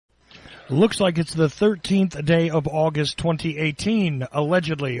Looks like it's the 13th day of August 2018,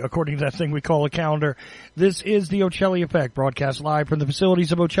 allegedly, according to that thing we call a calendar. This is the Ocelli Effect, broadcast live from the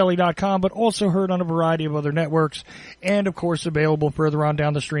facilities of Ocelli.com, but also heard on a variety of other networks, and, of course, available further on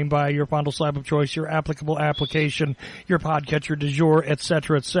down the stream via your fondle slab of choice, your applicable application, your podcatcher du jour,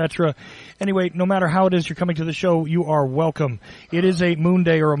 etc., etc. Anyway, no matter how it is you're coming to the show, you are welcome. It is a Moon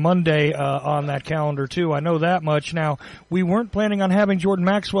Day or a Monday on that calendar, too. I know that much. Now, we weren't planning on having Jordan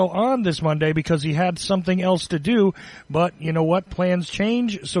Maxwell on this Monday because he had something else to do, but you know what? Plans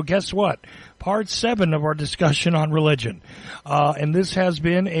change, so guess what? Part 7 of our discussion on religion. And this has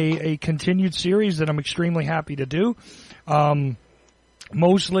been a continued series that I'm extremely happy to do.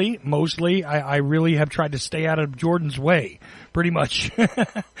 Mostly, I really have tried to stay out of Jordan's way, pretty much,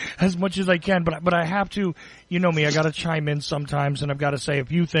 as much as I can. But I have to, you know me, I got to chime in sometimes, and I've got to say a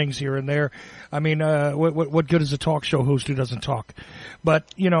few things here and there. I mean, what good is a talk show host who doesn't talk? But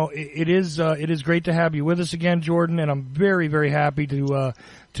you know, it is great to have you with us again, Jordan, and I'm very, very happy to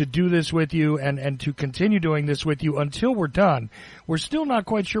do this with you and to continue doing this with you until we're done. We're still not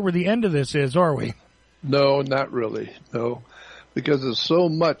quite sure where the end of this is, are we? No, not really. No. Because there's so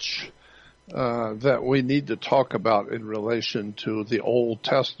much that we need to talk about in relation to the Old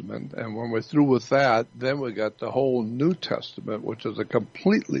Testament. And when we're through with that, then we got the whole New Testament, which is a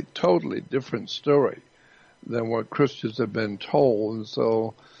completely, totally different story than what Christians have been told. And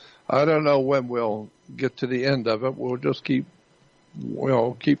so I don't know when we'll get to the end of it. We'll just keep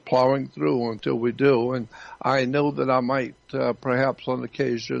plowing through until we do. And I know that I might perhaps on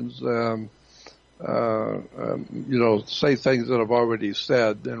occasions say things that I've already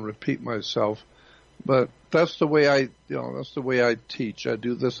said and repeat myself. But that's the way I teach. I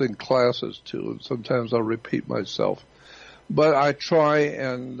do this in classes too, and sometimes I'll repeat myself. But I try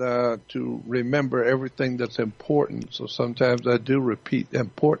and to remember everything that's important. So sometimes I do repeat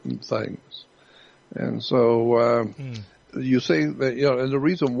important things. And so you say that, and the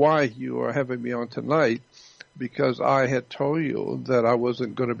reason why you are having me on tonight, because I had told you that I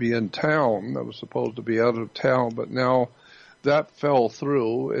wasn't going to be in town. I was supposed to be out of town, but now that fell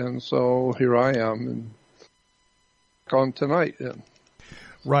through, and so here I am and on tonight. Yeah.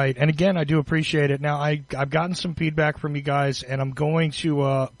 Right, and again, I do appreciate it. Now, I've gotten some feedback from you guys, and I'm going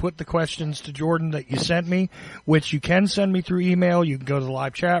to put the questions to Jordan that you sent me, which you can send me through email. You can go to the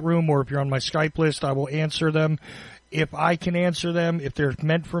live chat room, or if you're on my Skype list, I will answer them. If I can answer them, if they're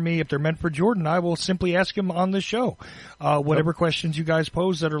meant for me, if they're meant for Jordan, I will simply ask him on the show. Whatever questions you guys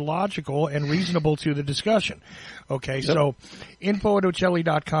pose that are logical and reasonable to the discussion. Okay, so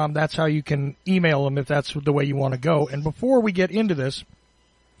info@ocelli.com, that's how you can email them if that's the way you want to go. And before we get into this,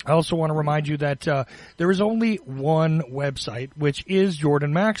 I also want to remind you that there is only one website, which is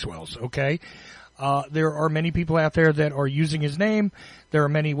Jordan Maxwell's, okay? There are many people out there that are using his name. There are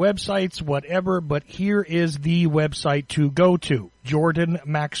many websites, whatever, but here is the website to go to,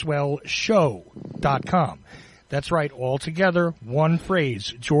 jordanmaxwellshow.com. That's right, all together, one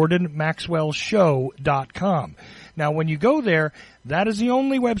phrase, jordanmaxwellshow.com. Now, when you go there, that is the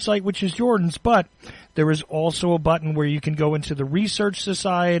only website which is Jordan's, but there is also a button where you can go into the Research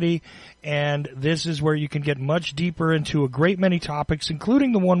Society, and this is where you can get much deeper into a great many topics,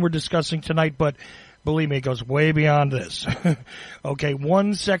 including the one we're discussing tonight, but believe me, it goes way beyond this. Okay,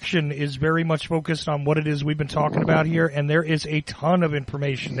 one section is very much focused on what it is we've been talking about here, and there is a ton of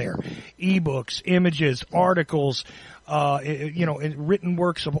information there. E-books, images, articles, written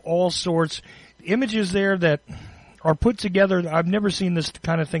works of all sorts, images there that are put together. I've never seen this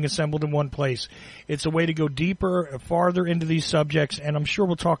kind of thing assembled in one place. It's a way to go deeper, farther into these subjects, and I'm sure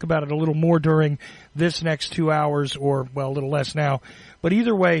we'll talk about it a little more during this next 2 hours, or, well, a little less now. But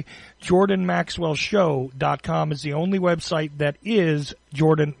either way, jordanmaxwellshow.com is the only website that is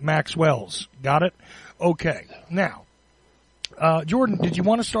Jordan Maxwell's. Got it? Okay. Now, Jordan, did you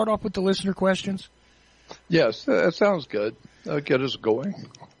want to start off with the listener questions? Yes, that sounds good. That'll get us going.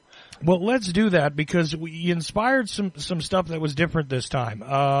 Well, let's do that because we inspired some stuff that was different this time.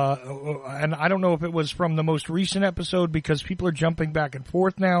 And I don't know if it was from the most recent episode because people are jumping back and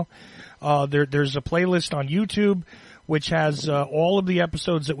forth now. There's a playlist on YouTube which has all of the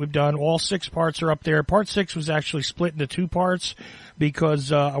episodes that we've done. All 6 parts are up there. Part 6 was actually split into 2 parts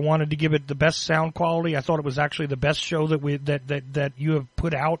because I wanted to give it the best sound quality. I thought it was actually the best show that you have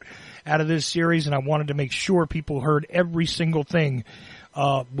put out of this series, and I wanted to make sure people heard every single thing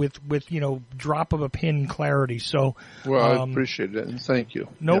with drop of a pin clarity. So, well, I appreciate it, and thank you.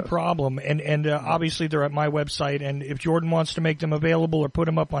 No problem. And obviously they're at my website, and if Jordan wants to make them available or put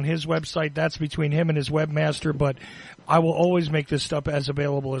them up on his website, that's between him and his webmaster, but I will always make this stuff as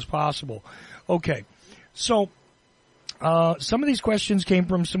available as possible. Okay. So, some of these questions came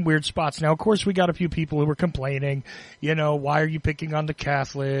from some weird spots. Now, of course, we got a few people who were complaining, why are you picking on the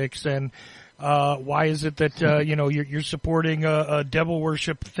Catholics, and why is it that you're supporting a devil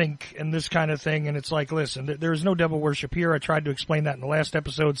worship think and this kind of thing? And it's like, listen, there's no devil worship here. I tried to explain that in the last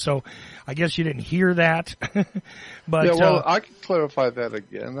episode, so I guess you didn't hear that. But yeah, well, I can clarify that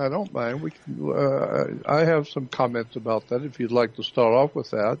again. I don't mind. We can. I have some comments about that if you'd like to start off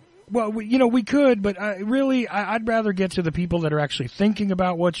with that. Well, we could, but I'd rather get to the people that are actually thinking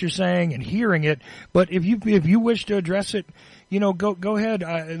about what you're saying and hearing it. But if you wish to address it, go ahead.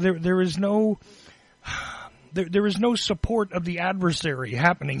 There is no support of the adversary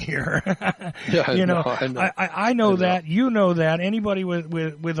happening here. Yeah, I know. I know that. You know that. Anybody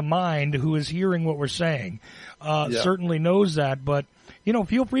with a mind who is hearing what we're saying certainly knows that. But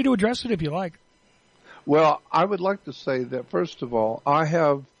feel free to address it if you like. Well, I would like to say that first of all, I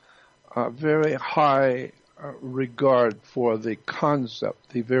have a very high regard for the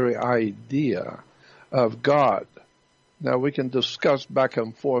concept, the very idea of God. Now, we can discuss back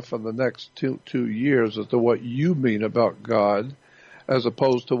and forth for the next two years as to what you mean about God, as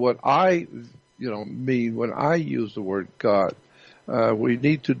opposed to what I, mean when I use the word God. We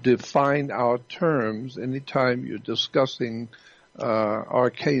need to define our terms anytime you're discussing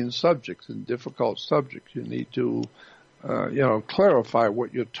arcane subjects and difficult subjects. You need to clarify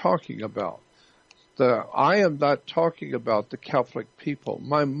what you're talking about. I am not talking about the Catholic people.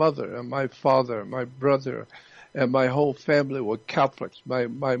 My mother and my father and my brother and my whole family were Catholics. My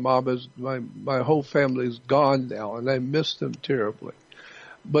whole family is gone now, and I miss them terribly.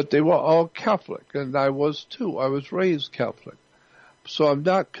 But they were all Catholic, and I was too. I was raised Catholic. So I'm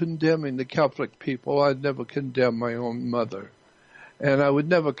not condemning the Catholic people. I'd never condemn my own mother. And I would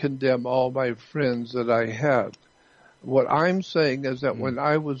never condemn all my friends that I had. What I'm saying is that when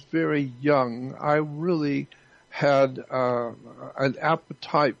I was very young, I really had an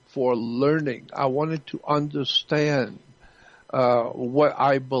appetite for learning. I wanted to understand what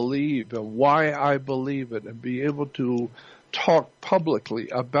I believe and why I believe it, and be able to talk publicly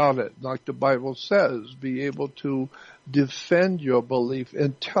about it. Like the Bible says, be able to defend your belief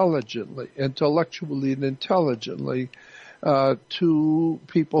intellectually and intelligently to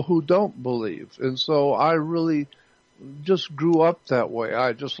people who don't believe. And so I really just grew up that way.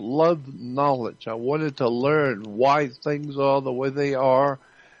 I just loved knowledge. I wanted to learn why things are the way they are.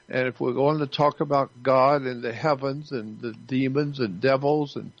 And if we're going to talk about God and the heavens and the demons and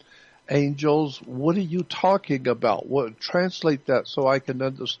devils and angels, what are you talking about? Translate that so I can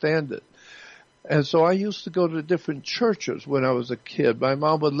understand it. And so I used to go to different churches when I was a kid. My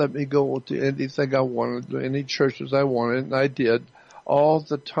mom would let me go to anything I wanted, any churches I wanted, and I did. All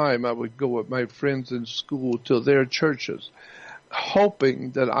the time I would go with my friends in school to their churches,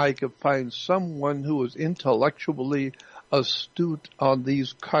 hoping that I could find someone who was intellectually astute on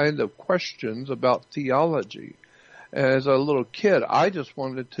these kind of questions about theology. And as a little kid, I just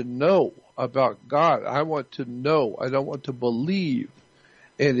wanted to know about God. I want to know. I don't want to believe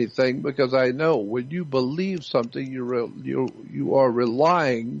anything, because I know when you believe something, you are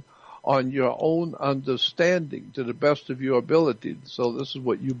relying on your own understanding to the best of your ability. So this is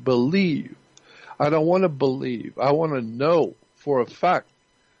what you believe. I don't want to believe. I want to know for a fact,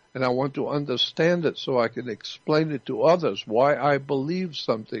 and I want to understand it so I can explain it to others why I believe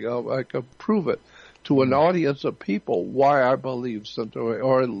something. I can prove it to an audience of people why I believe something,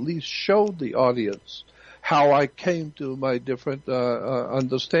 or at least show the audience how I came to my different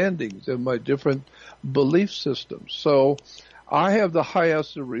understandings and my different belief systems. So I have the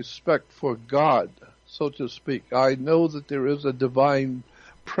highest respect for God, so to speak. I know that there is a divine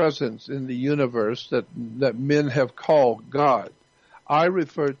presence in the universe that men have called God. I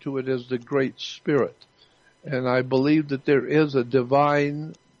refer to it as the Great Spirit. And I believe that there is a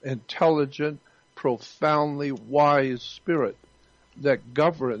divine, intelligent, profoundly wise spirit that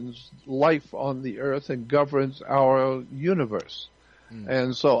governs life on the earth and governs our universe.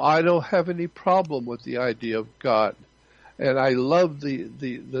 And so I don't have any problem with the idea of God. And I love the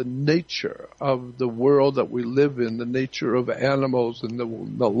nature of the world that we live in, the nature of animals and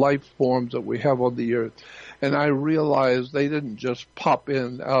the life forms that we have on the earth. And I realize they didn't just pop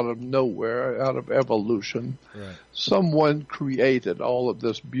in out of nowhere, out of evolution. Right. Someone created all of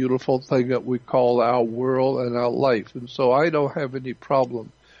this beautiful thing that we call our world and our life. And so I don't have any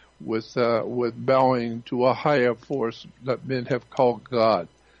problem with bowing to a higher force that men have called God.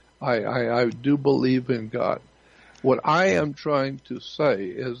 I do believe in God. What I am trying to say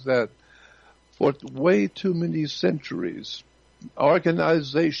is that for way too many centuries,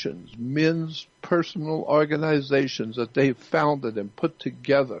 organizations, men's personal organizations that they founded and put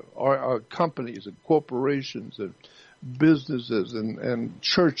together, are companies and corporations and businesses and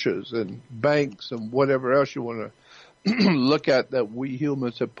churches and banks and whatever else you want to look at that we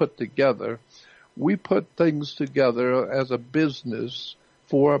humans have put together. We put things together as a business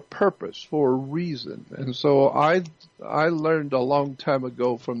for a purpose, for a reason. And so I learned a long time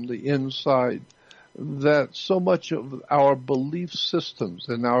ago from the inside that so much of our belief systems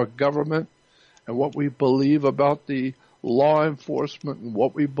in our government and what we believe about the law enforcement and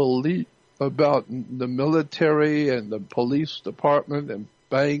what we believe about the military and the police department and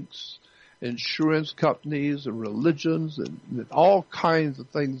banks, insurance companies and religions and all kinds of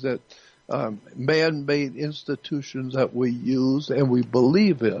things that man-made institutions that we use and we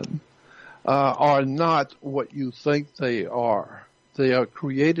believe in are not what you think they are. They are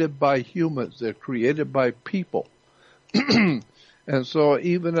created by humans. They're created by people. And so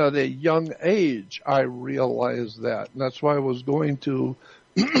even at a young age, I realized that. And that's why I was going to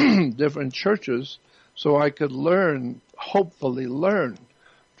different churches so I could learn, hopefully learn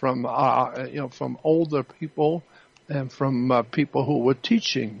from, from older people and from people who were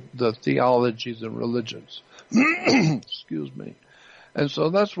teaching the theologies and religions. Excuse me. And so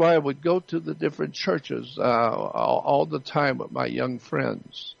that's why I would go to the different churches all the time with my young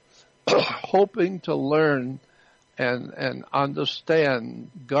friends, hoping to learn and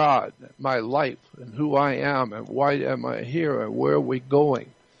understand God, my life, and who I am, and why am I here, and where are we going.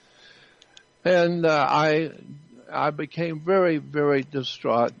 And I became very, very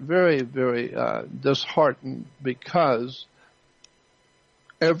distraught, very, very disheartened, because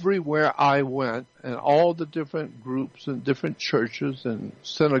everywhere I went, and all the different groups and different churches and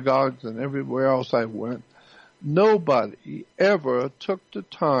synagogues and everywhere else I went, nobody ever took the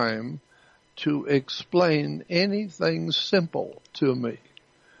time to explain anything simple to me,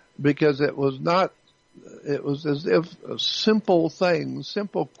 because it was as if simple things,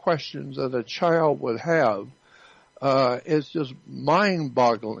 simple questions that a child would have, it's just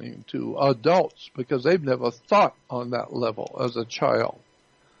mind-boggling to adults because they've never thought on that level as a child.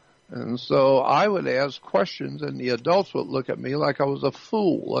 And so I would ask questions and the adults would look at me like I was a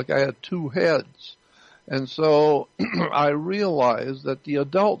fool, like I had two heads. And so I realized that the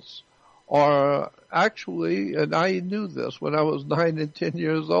adults are actually, and I knew this when I was 9 and 10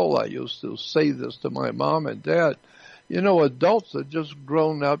 years old, I used to say this to my mom and dad, adults are just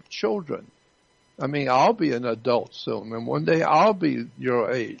grown-up children. I mean, I'll be an adult soon, and one day I'll be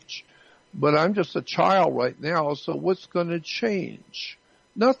your age. But I'm just a child right now, so what's going to change?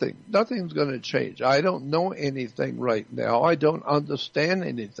 Nothing. Nothing's going to change. I don't know anything right now. I don't understand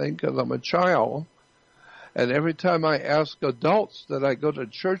anything because I'm a child. And every time I ask adults that I go to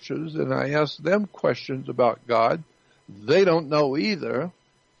churches and I ask them questions about God, they don't know either.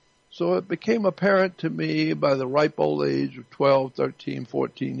 So it became apparent to me by the ripe old age of 12, 13,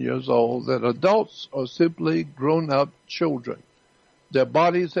 14 years old that adults are simply grown-up children. Their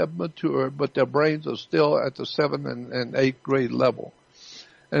bodies have matured, but their brains are still at the 7th and 8th grade level.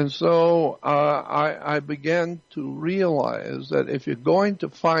 And so I began to realize that if you're going to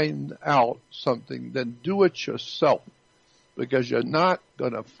find out something, then do it yourself, because you're not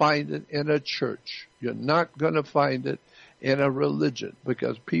going to find it in a church. You're not going to find it in a religion,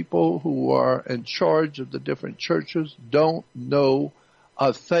 because people who are in charge of the different churches don't know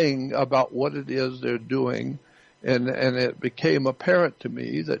a thing about what it is they're doing. And it became apparent to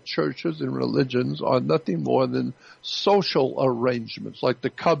me that churches and religions are nothing more than social arrangements, like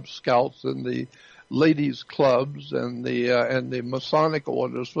the Cub Scouts and the ladies' clubs and the Masonic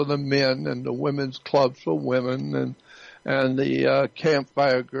orders for the men and the women's clubs for women and the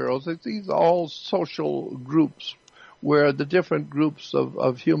campfire girls. These are all social groups where the different groups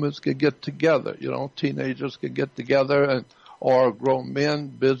of humans can get together. Teenagers can get together, or grown men,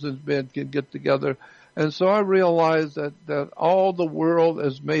 businessmen can get together. And so I realized that all the world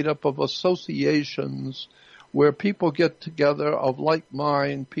is made up of associations where people get together of like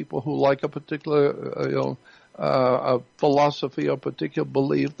mind, people who like a particular a philosophy or particular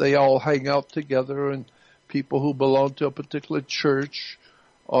belief. They all hang out together, and people who belong to a particular church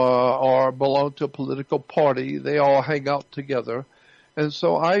or belong to a political party, they all hang out together. And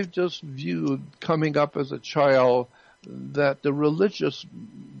so I just viewed, coming up as a child, that the religious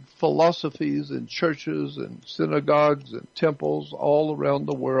philosophies in churches and synagogues and temples all around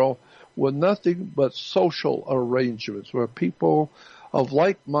the world were nothing but social arrangements where people of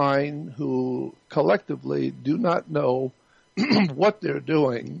like mind who collectively do not know what they're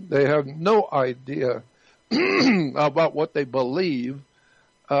doing. They have no idea about what they believe.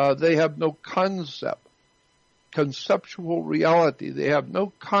 They have no conceptual reality. They have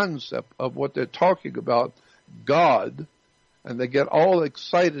no concept of what they're talking about, God. And they get all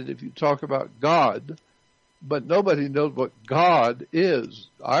excited if you talk about God, but nobody knows what God is.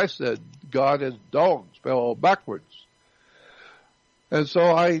 I said God is dog, spelled backwards. And so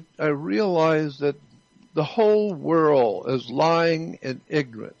I realized that the whole world is lying in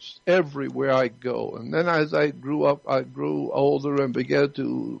ignorance everywhere I go. And then as I grew up, I grew older and began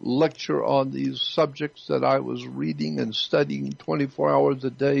to lecture on these subjects that I was reading and studying 24 hours a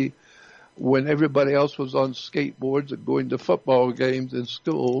day when everybody else was on skateboards and going to football games in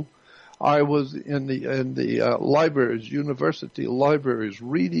school. I was in the libraries, university libraries,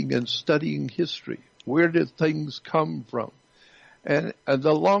 reading and studying history. Where did things come from? And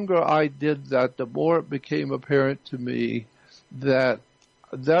the longer I did that, the more it became apparent to me that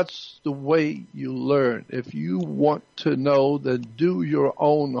that's the way you learn. If you want to know, then do your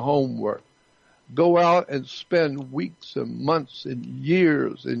own homework. Go out and spend weeks and months and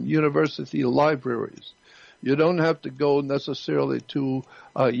years in university libraries. You don't have to go necessarily to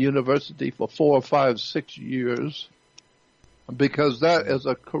a university for 4, 5, 6 years, because that is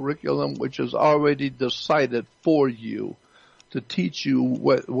a curriculum which is already decided for you to teach you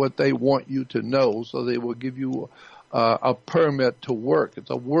what they want you to know. So they will give you a permit to work. It's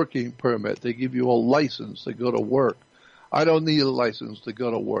a working permit. They give you a license to go to work. I don't need a license to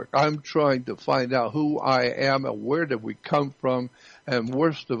go to work. I'm trying to find out who I am and where did we come from, and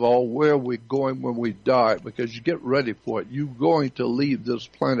worst of all, where are we going when we die, because you get ready for it. You're going to leave this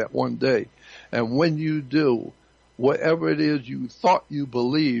planet one day. And when you do, whatever it is you thought you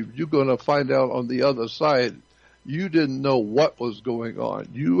believed, you're going to find out on the other side you didn't know what was going on.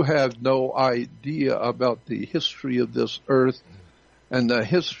 You have no idea about the history of this earth and the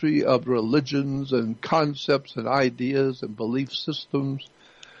history of religions and concepts and ideas and belief systems.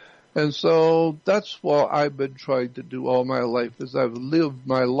 And so that's what I've been trying to do all my life, is I've lived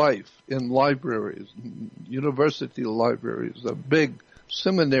my life in libraries, university libraries, the big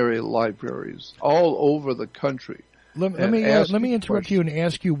seminary libraries all over the country. Let me interrupt you and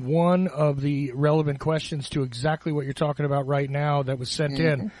ask you one of the relevant questions to exactly what you're talking about right now that was sent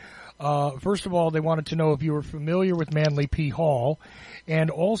in. First of all, they wanted to know if you were familiar with Manly P. Hall, and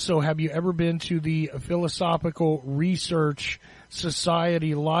also, have you ever been to the Philosophical Research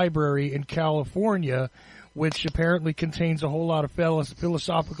Society Library in California, which apparently contains a whole lot of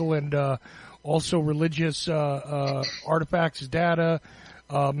philosophical and also religious artifacts, data,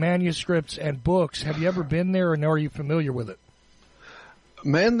 manuscripts, and books. Have you ever been there, and are you familiar with it?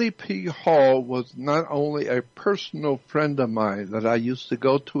 Manly P. Hall was not only a personal friend of mine that I used to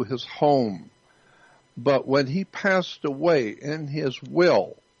go to his home, but when he passed away, in his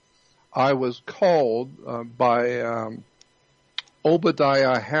will, I was called by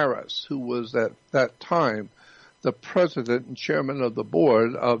Obadiah Harris, who was at that time the president and chairman of the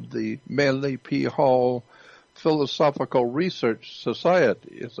board of the Manly P. Hall Philosophical Research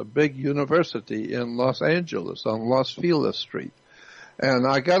Society. It's a big university in Los Angeles on Los Feliz Street. And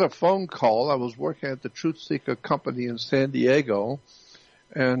I got a phone call. I was working at the Truth Seeker Company in San Diego,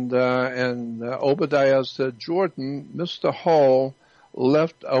 and Obadiah said, "Jordan, Mr. Hall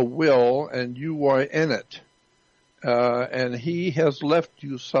left a will, and you are in it, and he has left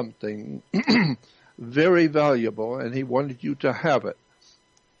you something very valuable, and he wanted you to have it."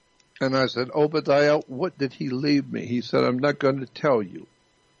 And I said, "Obadiah, what did he leave me?" He said, "I'm not going to tell you.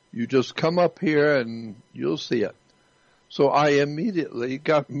 You just come up here and you'll see it." So I immediately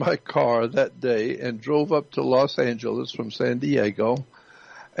got in my car that day and drove up to Los Angeles from San Diego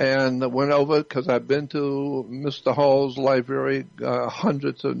and went over, because I've been to Mr. Hall's library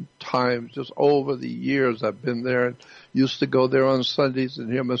hundreds of times just over the years. I've been there and used to go there on Sundays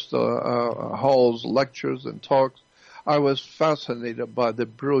and hear Mr. Hall's lectures and talks. I was fascinated by the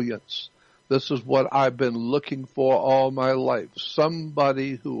brilliance. This is what I've been looking for all my life.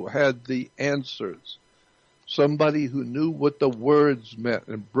 Somebody who had the answers. Somebody who knew what the words meant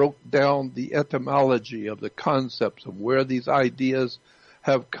and broke down the etymology of the concepts and where these ideas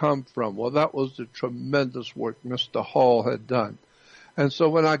have come from. Well, that was the tremendous work Mr. Hall had done. And so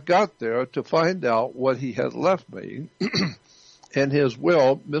when I got there to find out what he had left me, in his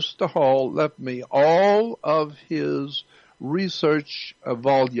will, Mr. Hall left me all of his research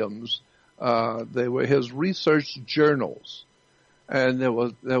volumes. They were his research journals. And there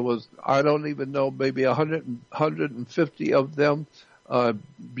was I don't even know, maybe 150 of them,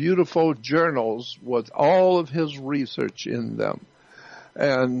 beautiful journals with all of his research in them,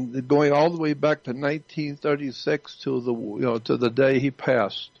 and going all the way back to 1936 to the day he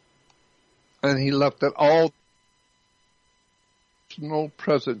passed. And he left it all personal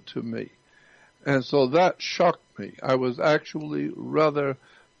present to me, and so that shocked me. I was actually rather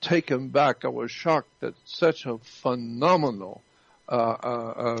taken back. I was shocked that such a phenomenal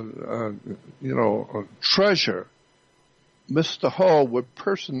treasure, Mr. Hall would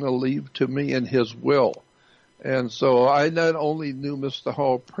personally leave to me in his will. And so I not only knew Mr.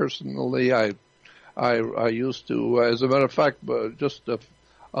 Hall personally, I used to, as a matter of fact, just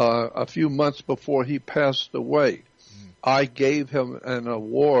a few months before he passed away, I gave him an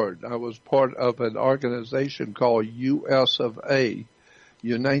award. I was part of an organization called US of A,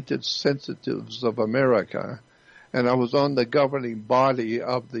 United Sensitives of America, and I was on the governing body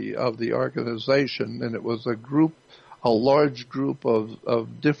of the organization, and it was a large group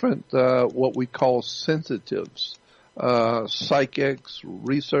of different what we call sensitives, psychics,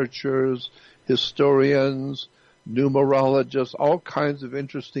 researchers, historians, numerologists, all kinds of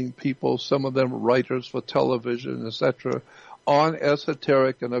interesting people, some of them writers for television, etc., on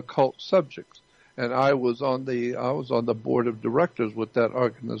esoteric and occult subjects. And I was on the board of directors with that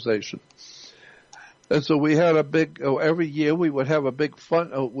organization. And so we had every year we would have a big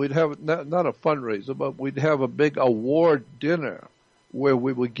we'd have not a fundraiser, but we'd have a big award dinner where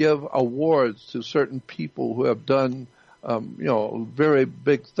we would give awards to certain people who have done, very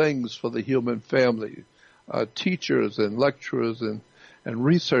big things for the human family, teachers and lecturers and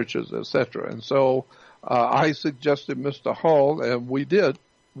researchers, etc. And so I suggested Mr. Hall, and we did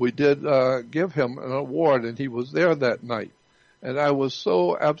give him an award, and he was there that night. And I was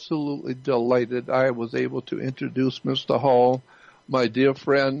so absolutely delighted I was able to introduce Mr. Hall, my dear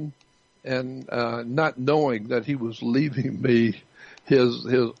friend, and not knowing that he was leaving me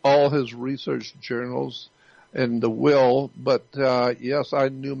all his research journals and the will. But yes, I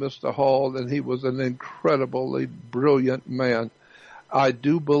knew Mr. Hall, and he was an incredibly brilliant man. I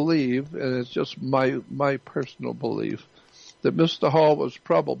do believe, and it's just my personal belief, that Mr. Hall was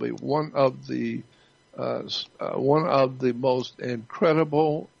probably one of the most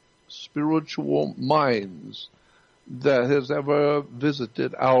incredible spiritual minds that has ever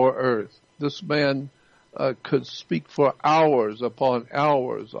visited our earth. This man could speak for hours upon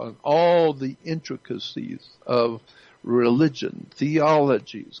hours on all the intricacies of religion,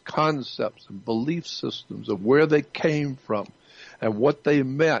 theologies, concepts, and belief systems, of where they came from and what they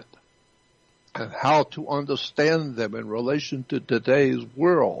meant and how to understand them in relation to today's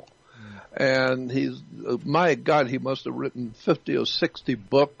world. And my God, he must have written 50 or 60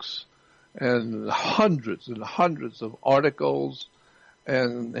 books and hundreds of articles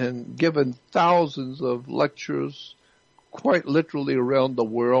and given thousands of lectures quite literally around the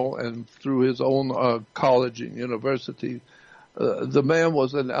world and through his own college and university. The man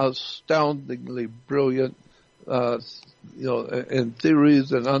was an astoundingly brilliant, in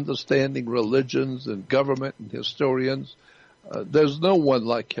theories and understanding religions and government and historians. There's no one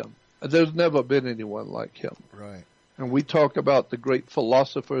like him. There's never been anyone like him. Right. And we talk about the great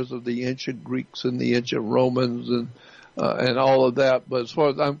philosophers of the ancient Greeks and the ancient Romans and all of that, but as far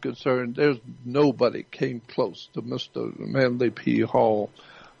as I'm concerned, there's nobody came close to Mr. Manly P. Hall,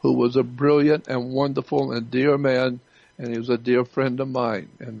 who was a brilliant and wonderful and dear man, and he was a dear friend of mine.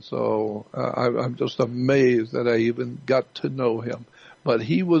 And so I'm just amazed that I even got to know him. But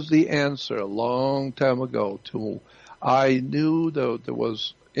he was the answer a long time ago to, I knew that there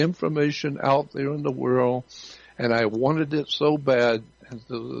was information out there in the world, and I wanted it so bad, as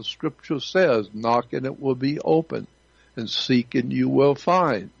the scripture says, knock and it will be open, and seek and you will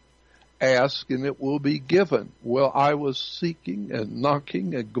find, ask and it will be given. Well, I was seeking and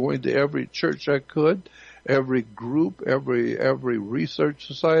knocking and going to every church I could, every group, every research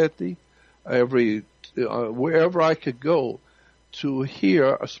society, wherever I could go to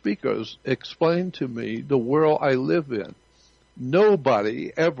hear speakers explain to me the world I live in.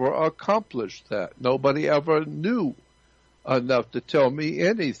 Nobody ever accomplished that. Nobody ever knew enough to tell me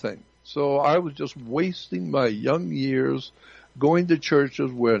anything. So I was just wasting my young years going to churches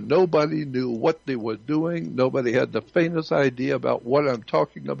where nobody knew what they were doing. Nobody had the faintest idea about what I'm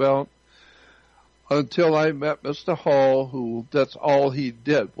talking about, until I met Mr. Hall, who that's all he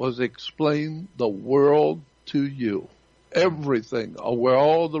did was explain the world to you. Everything, where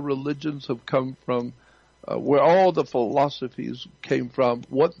all the religions have come from, where all the philosophies came from,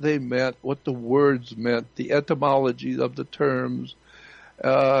 what they meant, what the words meant, the etymology of the terms.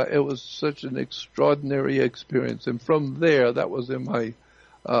 It was such an extraordinary experience. And from there, that was in my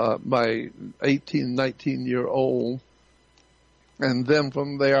 18, 19-year-old. And then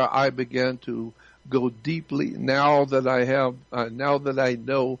from there, I began to go deeply. Now that I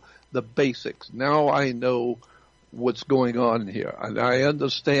know the basics, now I know what's going on here. And I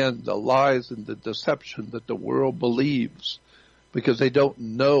understand the lies and the deception that the world believes because they don't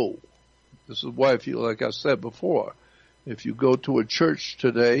know. This is why I feel like I said before, if you go to a church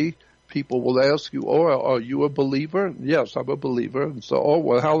today, people will ask you, "Oh, are you a believer?" "Yes, I'm a believer." And so, "Oh,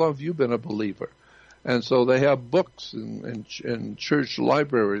 well, how long have you been a believer?" And so they have books in church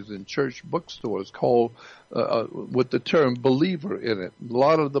libraries and church bookstores called with the term believer in it. A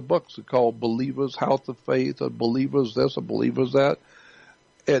lot of the books are called Believer's House of Faith, or Believer's this, or Believer's that.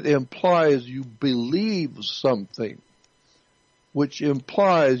 It implies you believe something, which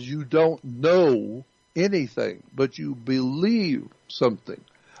implies you don't know anything, but you believe something.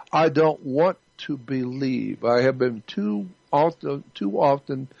 I don't want to believe. I have been too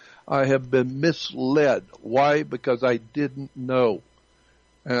often I have been misled. Why? Because I didn't know.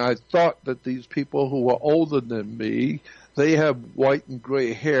 And I thought that these people who were older than me, they have white and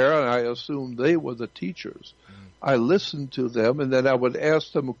gray hair, and I assumed they were the teachers. I listened to them, and then I would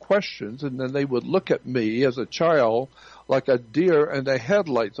ask them questions, and then they would look at me as a child like a deer in the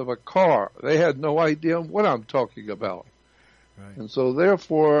headlights of a car. They had no idea what I'm talking about. Right. And so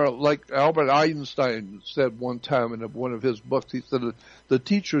therefore, like Albert Einstein said one time in one of his books, he said the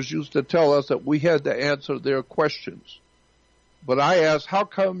teachers used to tell us that we had to answer their questions. But I asked, how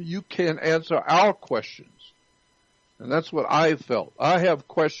come you can't answer our questions? And that's what I felt. I have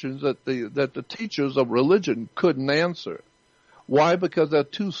questions that the teachers of religion couldn't answer. Why? Because they're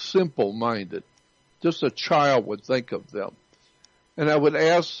too simple-minded. Just a child would think of them. And I would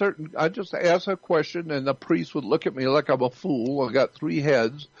I just ask a question, and the priest would look at me like I'm a fool. I got 3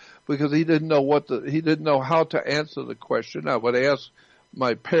 heads, because he didn't know how to answer the question. I would ask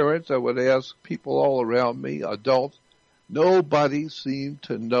my parents. I would ask people all around me, adults. Nobody seemed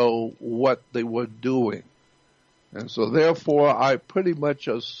to know what they were doing. And so therefore, I pretty much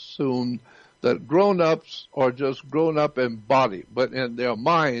assumed that grown-ups are just grown-up in body, but in their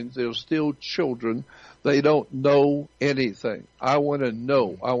minds, they're still children. They don't know anything. I want to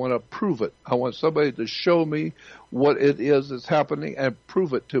know. I want to prove it. I want somebody to show me what it is that's happening and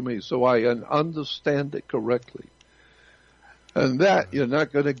prove it to me so I can understand it correctly. And that you're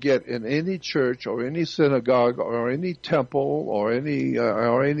not going to get in any church or any synagogue or any temple or any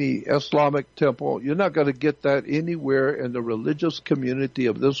Islamic temple. You're not going to get that anywhere in the religious community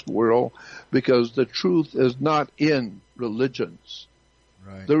of this world, because the truth is not in religions.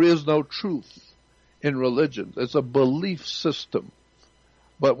 Right. There is no truth in religions. It's a belief system.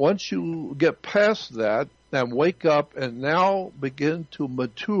 But once you get past that and wake up and now begin to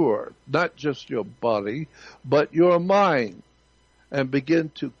mature, not just your body, but your mind, and begin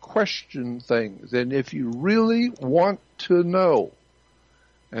to question things. And if you really want to know,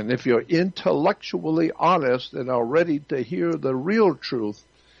 and if you're intellectually honest and are ready to hear the real truth,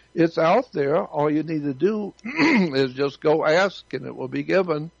 it's out there. All you need to do is just go ask, and it will be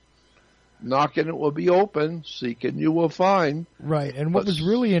given. Knock, and it will be open. Seek, and you will find. Right. And what was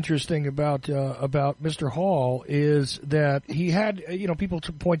really interesting about Mr. Hall is that he had, people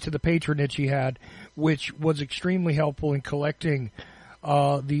to point to the patronage he had, which was extremely helpful in collecting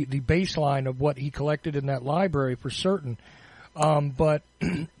the baseline of what he collected in that library for certain. But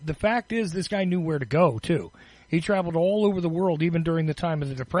the fact is, this guy knew where to go too. He traveled all over the world, even during the time of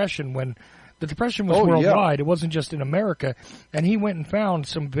the Depression, when the Depression was worldwide. Yeah. It wasn't just in America. And he went and found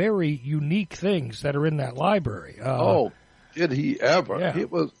some very unique things that are in that library. Did he ever? Yeah.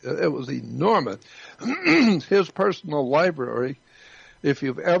 It was enormous. His personal library, if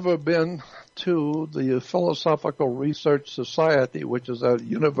you've ever been to the Philosophical Research Society, which is a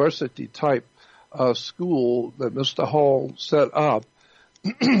university-type school that Mr. Hall set up,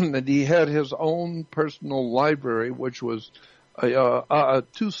 and he had his own personal library, which was a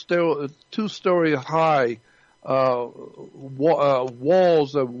two-story high,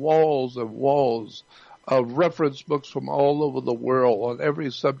 walls and walls and walls of reference books from all over the world on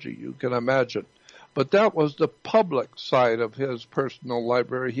every subject you can imagine. But that was the public side of his personal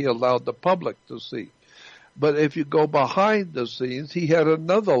library. He allowed the public to see. But if you go behind the scenes, he had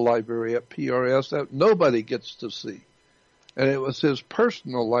another library at PRS that nobody gets to see. And it was his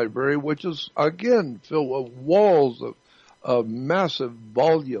personal library, which is, again, filled with walls of massive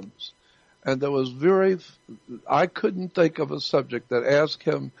volumes. And there was I couldn't think of a subject that asked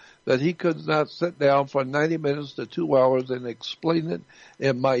him that he could not sit down for 90 minutes to 2 hours and explain it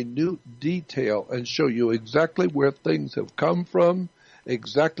in minute detail and show you exactly where things have come from,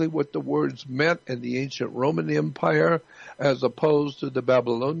 exactly what the words meant in the ancient Roman Empire as opposed to the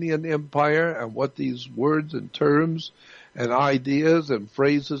Babylonian Empire, and what these words and terms and ideas and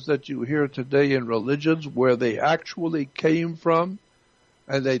phrases that you hear today in religions, where they actually came from,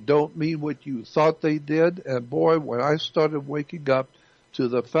 and they don't mean what you thought they did. And boy, when I started waking up to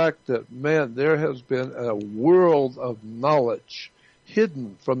the fact that, man, there has been a world of knowledge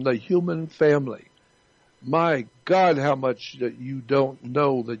hidden from the human family, My God, how much that you don't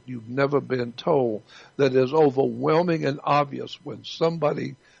know, that you've never been told, that is overwhelming and obvious when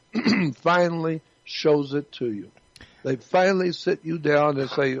somebody finally shows it to you. They finally sit you down and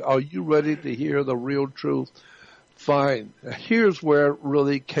say, are you ready to hear the real truth? Fine. Here's where it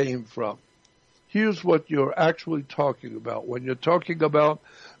really came from. Here's what you're actually talking about. When you're talking about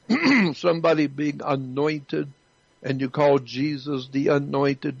somebody being anointed and you call Jesus the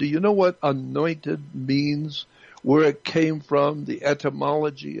anointed, do you know what anointed means? Where it came from, the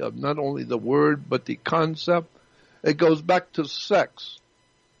etymology of not only the word but the concept? It goes back to sex.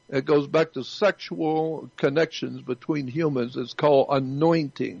 It goes back to sexual connections between humans. It's called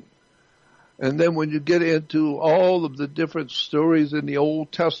anointing. And then when you get into all of the different stories in the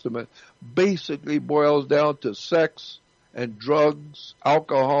Old Testament, basically boils down to sex and drugs,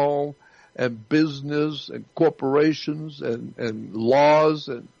 alcohol, and business and corporations and laws.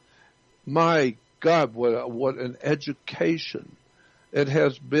 And my God, what an education it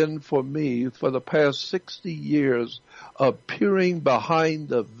has been for me for the past 60 years of peering behind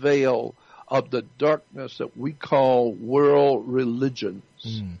the veil of the darkness that we call world religions.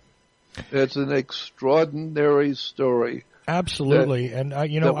 Mm. It's an extraordinary story. Absolutely, and I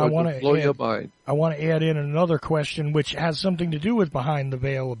want to blow your mind. I want to add in another question, which has something to do with behind the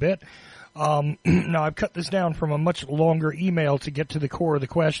veil a bit. Now, I've cut this down from a much longer email to get to the core of the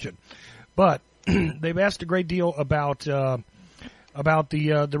question, but they've asked a great deal about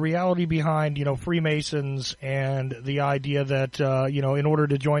the reality behind Freemasons and the idea that in order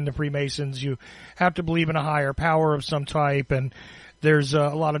to join the Freemasons you have to believe in a higher power of some type, and there's a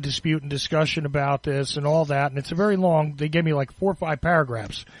lot of dispute and discussion about this and all that, and it's a very long. They gave me like 4 or 5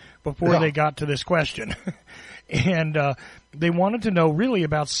 paragraphs before they got to this question, and they wanted to know really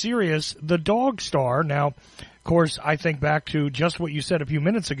about Sirius, the dog star. Now, of course, I think back to just what you said a few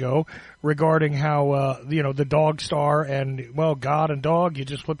minutes ago regarding how, the dog star and, well, God and dog, you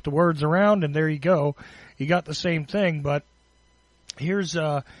just flip the words around and there you go. You got the same thing. But here's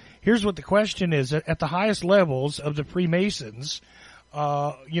what the question is. At the highest levels of the Freemasons,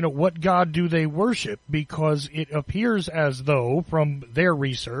 what God do they worship? Because it appears as though, from their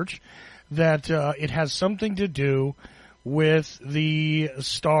research, that it has something to do with the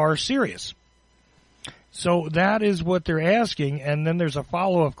star Sirius. So that is what they're asking, and then there's a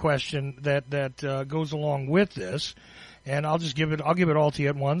follow-up question that goes along with this, and I'll give it all to you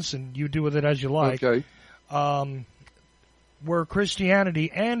at once, and you do with it as you like. Okay. Were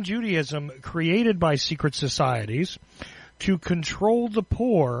Christianity and Judaism created by secret societies to control the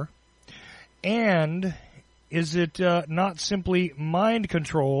poor, and is it not simply mind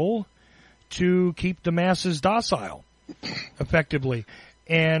control to keep the masses docile, effectively?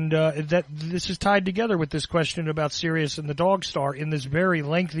 And that this is tied together with this question about Sirius and the dog star in this very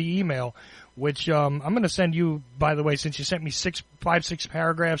lengthy email, which I'm going to send you, by the way, since you sent me 6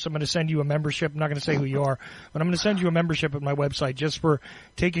 paragraphs, I'm going to send you a membership. I'm not going to say who you are, but I'm going to send you a membership at my website just for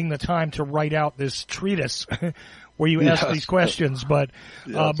taking the time to write out this treatise where you ask these questions. But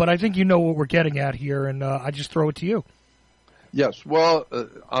I think you know what we're getting at here, and I just throw it to you. Yes. Well,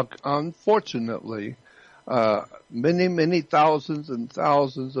 unfortunately, many thousands and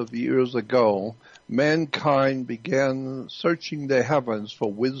thousands of years ago, mankind began searching the heavens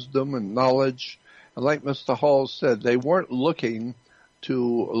for wisdom and knowledge. And like Mr. Hall said, they weren't looking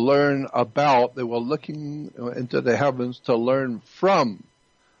to learn about, they were looking into the heavens to learn from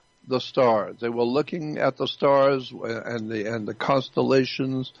the stars. They were looking at the stars and the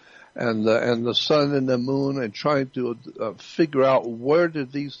constellations and the sun and the moon and trying to figure out where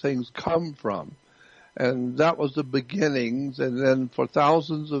did these things come from. And that was the beginnings, and then for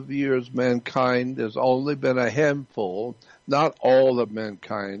thousands of years, mankind has only been a handful, not all of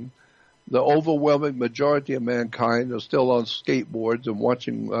mankind. The overwhelming majority of mankind are still on skateboards and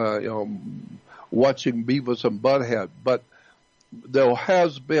watching Beavis and Butthead. But there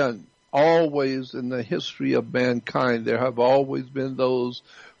has been always in the history of mankind, there have always been those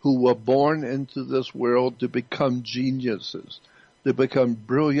who were born into this world to become geniuses, to become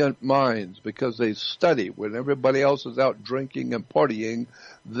brilliant minds, because they study. When everybody else is out drinking and partying,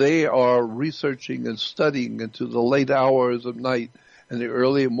 they are researching and studying into the late hours of night and the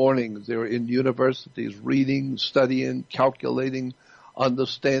early mornings. They're in universities reading, studying, calculating,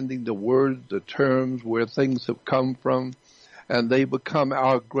 understanding the words, the terms, where things have come from. And they become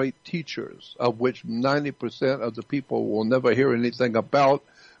our great teachers, of which 90% of the people will never hear anything about,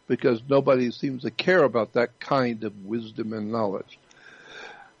 because nobody seems to care about that kind of wisdom and knowledge.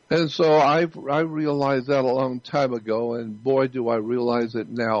 And so I realized that a long time ago, and boy, do I realize it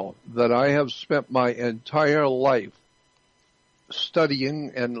now, that I have spent my entire life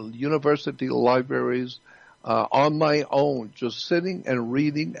studying in university libraries on my own, just sitting and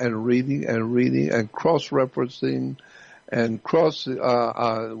reading and reading and reading and cross-referencing and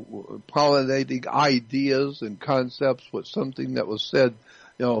cross-pollinating ideas and concepts with something that was said,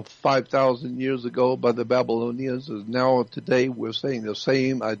 5,000 years ago by the Babylonians. Is now today we're saying the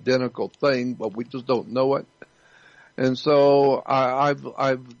same identical thing, but we just don't know it. And so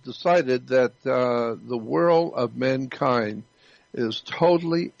I've decided that the world of mankind is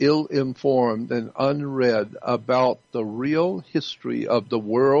totally ill-informed and unread about the real history of the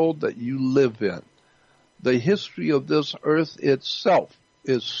world that you live in. The history of this earth itself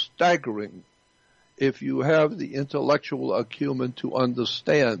is staggering if you have the intellectual acumen to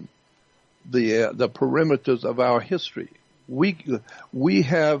understand the perimeters of our history. We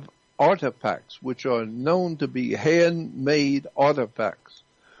have artifacts which are known to be handmade artifacts,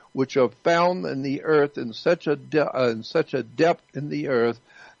 which are found in the earth in such a depth in the earth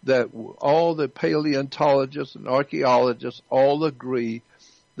that all the paleontologists and archaeologists all agree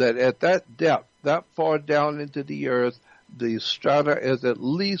that at that depth, that far down into the earth, the strata is at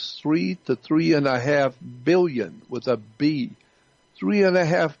least 3 to 3.5 billion with a B,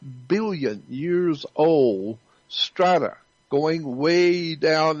 3.5 billion years old strata going way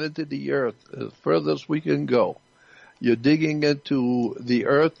down into the earth as furthest we can go. You're digging into the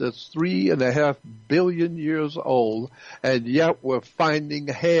earth that's 3.5 billion years old, and yet we're finding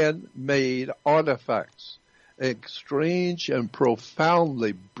handmade artifacts, strange and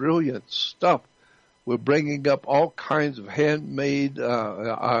profoundly brilliant stuff. We're bringing up all kinds of handmade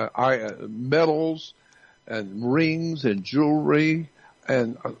metals and rings and jewelry,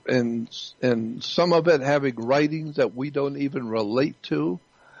 and some of it having writings that we don't even relate to.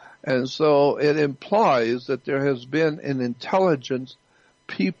 And so it implies that there has been an intelligent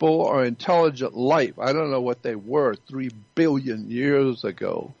people or intelligent life. I don't know what they were 3 billion years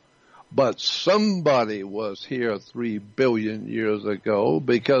ago, but somebody was here 3 billion years ago,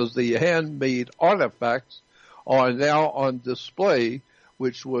 because the handmade artifacts are now on display,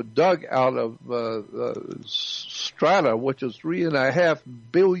 which were dug out of strata, which is 3.5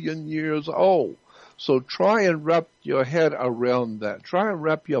 billion years old. So try and wrap your head around that. Try and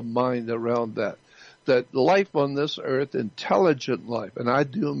wrap your mind around that. That life on this earth, intelligent life, and I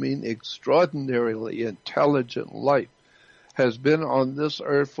do mean extraordinarily intelligent life, has been on this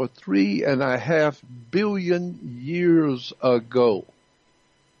earth for 3.5 billion years ago.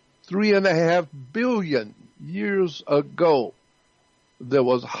 3.5 billion years ago, there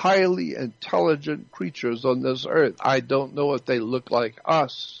was highly intelligent creatures on this earth. I don't know if they look like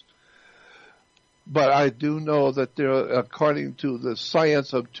us, but I do know that according to the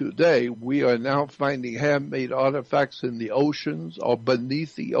science of today, we are now finding handmade artifacts in the oceans or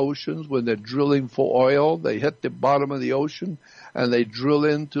beneath the oceans. When they're drilling for oil, they hit the bottom of the ocean and they drill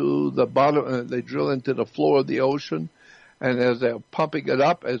into the bottom, they drill into the floor of the ocean. And as they're pumping it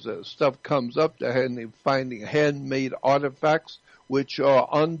up, as the stuff comes up, they're finding handmade artifacts which are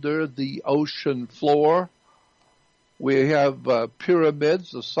under the ocean floor. We have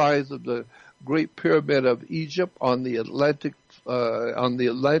pyramids the size of the Great Pyramid of Egypt on the Atlantic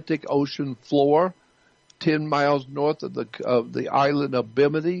Ocean floor, 10 miles north of the island of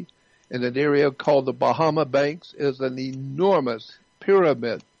Bimini, in an area called the Bahama Banks, is an enormous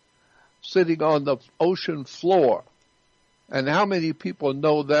pyramid sitting on the ocean floor. And how many people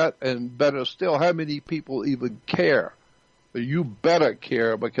know that? And better still, how many people even care? You better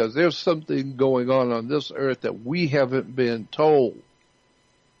care, because there's something going on this earth that we haven't been told.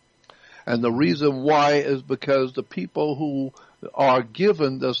 And the reason why is because the people who are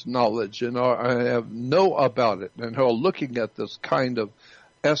given this knowledge and know about it and are looking at this kind of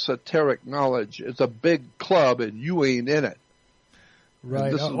esoteric knowledge, it's a big club and you ain't in it. Right.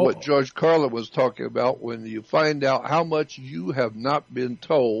 And this is what George Carlin was talking about, when you find out how much you have not been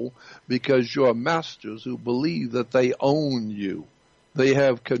told because your masters who believe that they own you. They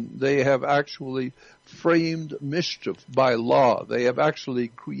have actually framed mischief by law. They have actually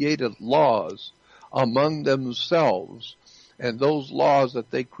created laws among themselves. And those laws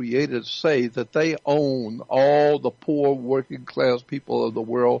that they created say that they own all the poor working class people of the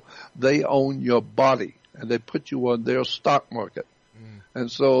world. They own your body, and they put you on their stock market.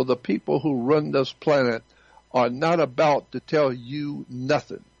 And so the people who run this planet are not about to tell you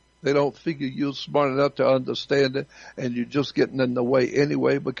nothing. They don't figure you're smart enough to understand it, and you're just getting in the way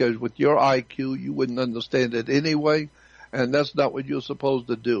anyway, because with your IQ, you wouldn't understand it anyway, and that's not what you're supposed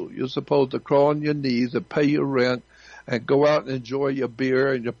to do. You're supposed to crawl on your knees and pay your rent and go out and enjoy your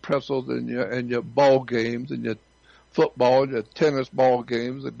beer and your pretzels and your ball games and your football and your tennis ball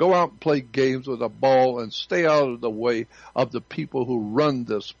games, and go out and play games with a ball and stay out of the way of the people who run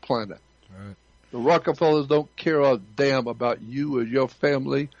this planet. Right. The Rockefellers don't care a damn about you or your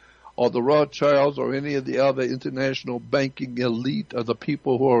family or the Rothschilds or any of the other international banking elite or the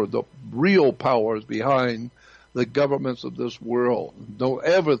people who are the real powers behind the governments of this world. Don't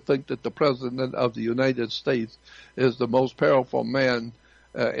ever think that the President of the United States is the most powerful man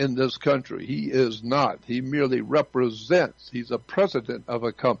in this country. He is not. He merely represents. He's a president of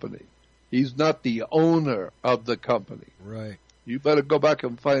a company. He's not the owner of the company. Right. You better go back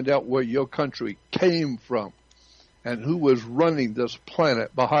and find out where your country came from and who is running this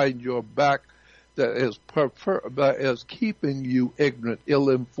planet behind your back that is keeping you ignorant,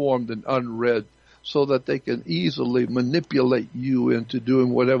 ill-informed, and unread so that they can easily manipulate you into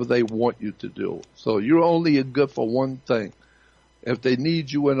doing whatever they want you to do. So you're only good for one thing. If they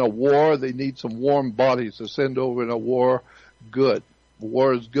need you in a war, they need some warm bodies to send over in a war, good.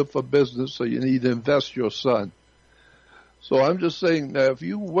 War is good for business, so you need to invest your son. So I'm just saying that if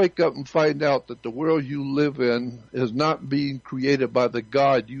you wake up and find out that the world you live in is not being created by the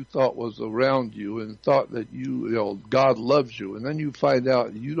God you thought was around you and thought that God loves you, and then you find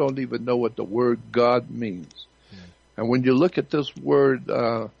out you don't even know what the word God means. And when you look at this word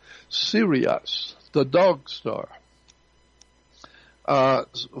Sirius, the dog star,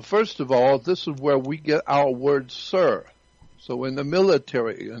 first of all, this is where we get our word sir. So in the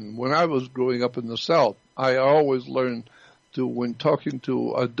military, and when I was growing up in the South, I always learned when talking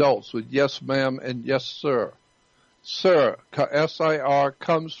to adults with yes ma'am and yes sir. Sir, S-I-R,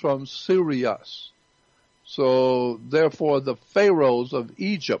 comes from Sirius. So therefore the pharaohs of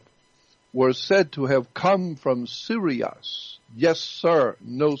Egypt were said to have come from Sirius. Yes sir,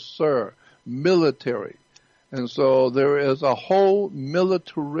 no sir, military. And so there is a whole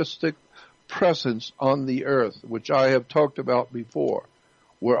militaristic presence on the earth, which I have talked about before,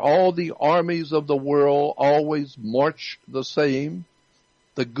 where all the armies of the world always march the same.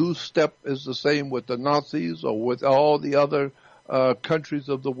 The goose step is the same with the Nazis or with all the other countries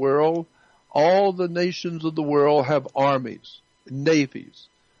of the world. All the nations of the world have armies, navies.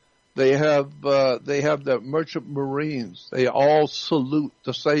 They have the merchant marines. They all salute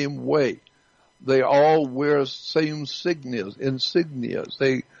the same way. They all wear same insignias.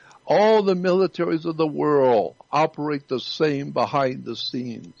 All the militaries of the world operate the same behind the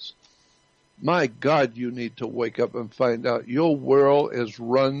scenes. My God, you need to wake up and find out your world is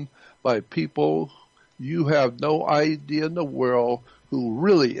run by people you have no idea in the world who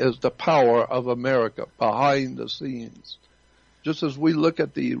really is the power of America behind the scenes. Just as we look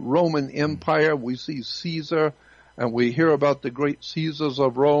at the Roman Empire, we see Caesar and we hear about the great Caesars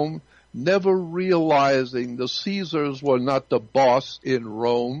of Rome, never realizing the Caesars were not the boss in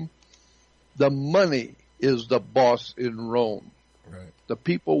Rome. The money is the boss in Rome. Right. The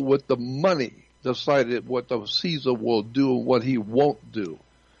people with the money decided what the Caesar will do and what he won't do.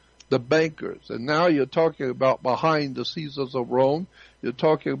 The bankers. And now you're talking about behind the Caesars of Rome, you're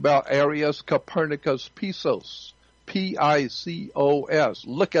talking about Arius Copernicus Pisos. P-I-C-O-S.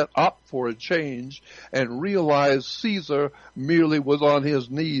 Look it up for a change and realize Caesar merely was on his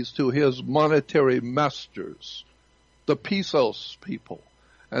knees to his monetary masters, the Pisos people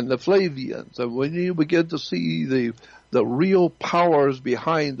and the Flavians. And when you begin to see the real powers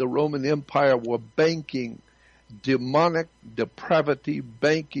behind the Roman Empire were banking, demonic depravity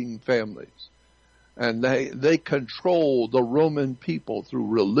banking families. And they control the Roman people through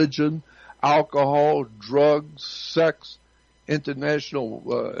religion, alcohol, drugs, sex,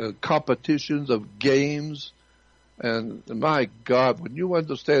 international competitions of games. And my God, when you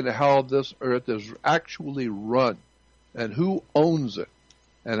understand how this earth is actually run and who owns it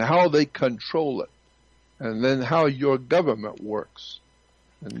and how they control it, and then how your government works.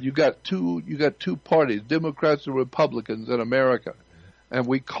 And you got two parties, Democrats and Republicans in America, and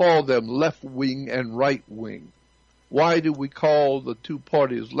we call them left wing and right wing. Why do we call the two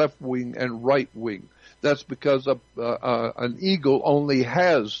parties left wing and right wing? That's because an eagle only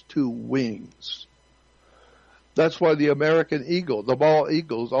has two wings. That's why the American eagle, the bald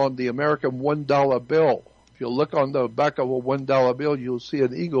eagle's on the American $1 bill. If you look on the back of a $1 bill, you'll see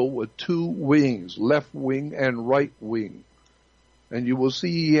an eagle with two wings, left wing and right wing. And you will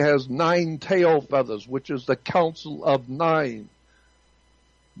see he has 9 tail feathers, which is the Council of 9.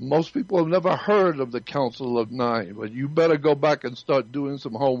 Most people have never heard of the Council of 9, but you better go back and start doing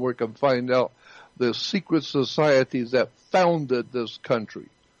some homework and find out the secret societies that founded this country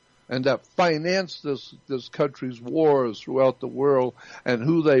and that financed this country's wars throughout the world and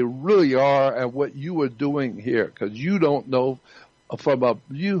who they really are and what you are doing here, because you don't know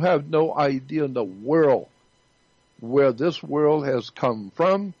you have no idea in the world where this world has come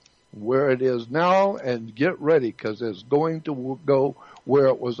from, where it is now, and get ready, because it's going to go where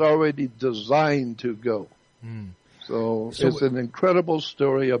it was already designed to go. So it's an incredible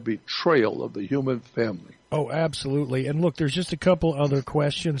story of betrayal of the human family. Oh, absolutely. And look, there's just a couple other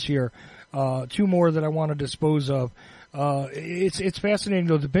questions here. Two more that I want to dispose of. It's fascinating,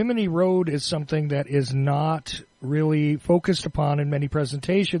 though. The Bimini Road is something that is not really focused upon in many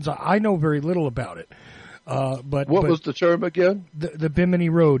presentations. I know very little about it. But what was the term again? The Bimini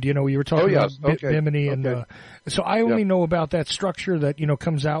Road. You were talking about Bimini, and so I only know about that structure that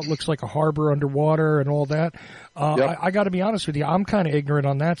comes out, looks like a harbor underwater, and all that. I got to be honest with you, I'm kind of ignorant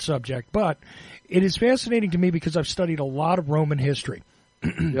on that subject, but it is fascinating to me because I've studied a lot of Roman history.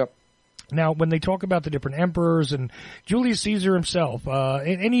 Now, when they talk about the different emperors and Julius Caesar himself,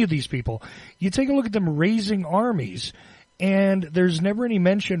 any of these people, you take a look at them raising armies. And there's never any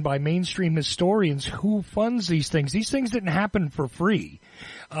mention by mainstream historians who funds these things. These things didn't happen for free.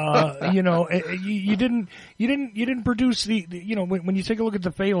 You didn't produce when you take a look at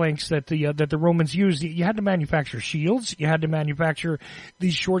the phalanx that the Romans used, you had to manufacture shields. You had to manufacture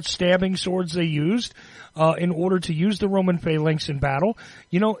these short stabbing swords they used, in order to use the Roman phalanx in battle.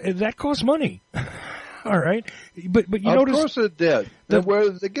 That cost money. All right, but you notice, of course it did. And where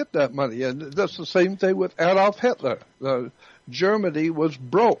did they get that money? And that's the same thing with Adolf Hitler. Germany was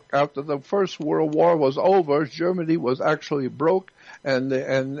broke after the First World War was over. Germany was actually broke, and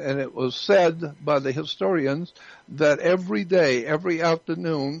it was said by the historians that every day, every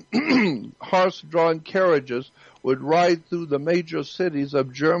afternoon, horse-drawn carriages would ride through the major cities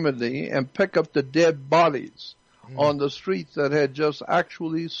of Germany and pick up the dead bodies on the streets that had just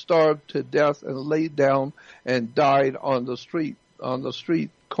actually starved to death and laid down and died on the street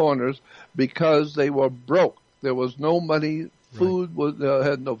corners, because they were broke. There was no money, food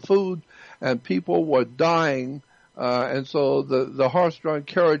had no food, and people were dying. And so the horse-drawn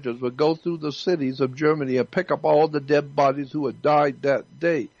carriages would go through the cities of Germany and pick up all the dead bodies who had died that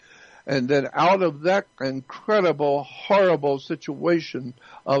day. And then out of that incredible, horrible situation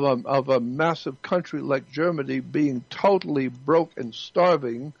of a massive country like Germany being totally broke and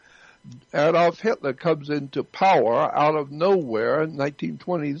starving, Adolf Hitler comes into power out of nowhere in late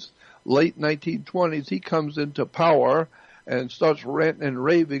 1920s. He comes into power and starts ranting and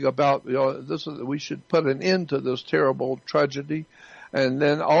raving about, we should put an end to this terrible tragedy. And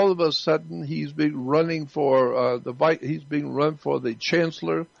then all of a sudden he's being run for the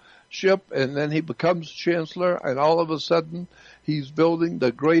chancellorship, and then he becomes chancellor, and all of a sudden he's building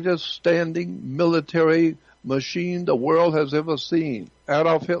the greatest standing military machine the world has ever seen.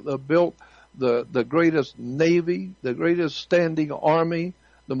 Adolf Hitler built the greatest navy, the greatest standing army,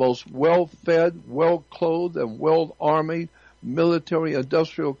 the most well-fed, well-clothed, and well-armed military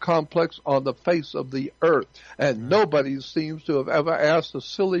industrial complex on the face of the earth. And nobody seems to have ever asked a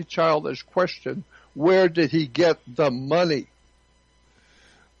silly, childish question, where did he get the money?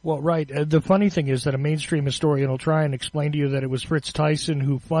 Well, right. The funny thing is that a mainstream historian will try and explain to you that it was Fritz Tyson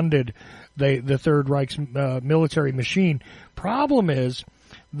who funded the Third Reich's military machine. Problem is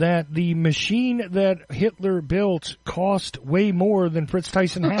that the machine that Hitler built cost way more than Fritz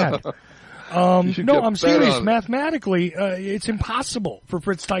Tyson had. No, I'm serious. Mathematically, it's impossible for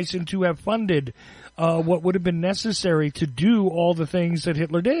Fritz Tyson to have funded what would have been necessary to do all the things that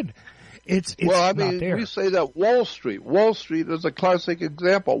Hitler did. It's not there. We say that Wall Street is a classic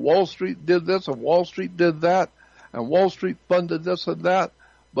example. Wall Street did this and Wall Street did that, and Wall Street funded this and that.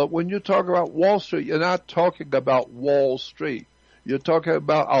 But when you talk about Wall Street, you're not talking about Wall Street. You're talking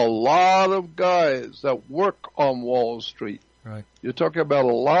about a lot of guys that work on Wall Street. Right. You're talking about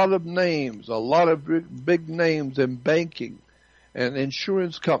a lot of names, a lot of big names in banking and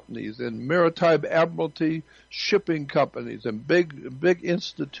insurance companies and maritime admiralty shipping companies and big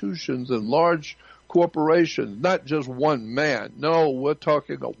institutions and large corporations, not just one man. No, we're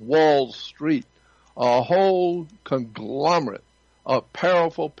talking of Wall Street, a whole conglomerate of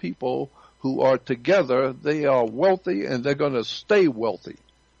powerful people who are together. They are wealthy and they're going to stay wealthy.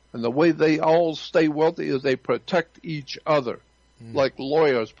 And the way they all stay wealthy is they protect each other, like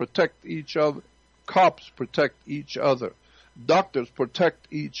lawyers protect each other, cops protect each other, doctors protect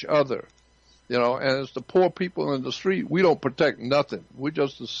each other. And as the poor people in the street, we don't protect nothing. We're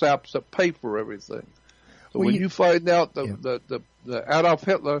just the saps that pay for everything. So when you find out the Adolf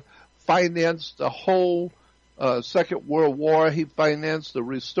Hitler financed the whole Second World War, he financed the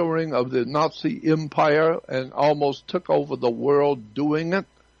restoring of the Nazi Empire and almost took over the world doing it.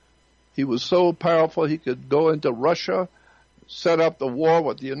 He was so powerful he could go into Russia, set up the war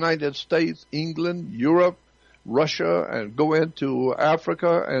with the United States, England, Europe, Russia, and go into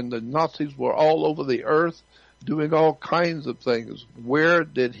Africa, and the Nazis were all over the earth doing all kinds of things. Where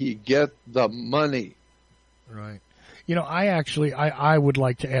did he get the money? Right. I would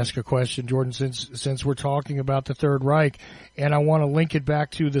like to ask a question, Jordan, since we're talking about the Third Reich, and I want to link it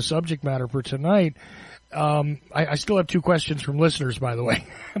back to the subject matter for tonight. I still have two questions from listeners, by the way,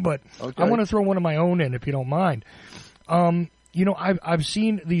 but okay. I want to throw one of my own in, if you don't mind. I've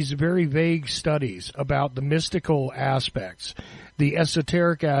seen these very vague studies about the mystical aspects, the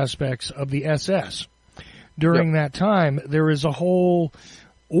esoteric aspects of the SS. During that time, there is a whole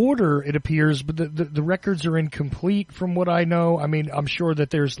order, it appears, but the records are incomplete from what I know. I mean, I'm sure that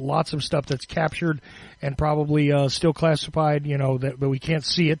there's lots of stuff that's captured and probably still classified, that but we can't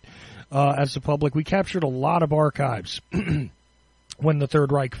see it as the public. We captured a lot of archives when the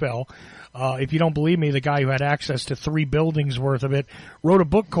Third Reich fell. If you don't believe me, the guy who had access to 3 buildings worth of it wrote a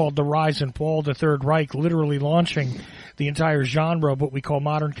book called The Rise and Fall of the Third Reich, literally launching the entire genre of what we call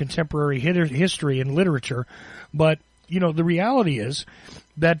modern contemporary history and literature. But, the reality is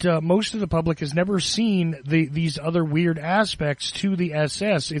that most of the public has never seen these other weird aspects to the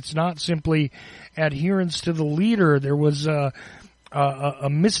SS. It's not simply adherence to the leader. There was a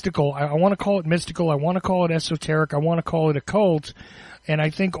mystical, I want to call it mystical, I want to call it esoteric, I want to call it occult, and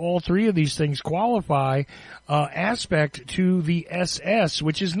I think all three of these things qualify aspect to the SS,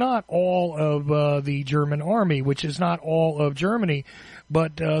 which is not all of the German army, which is not all of Germany,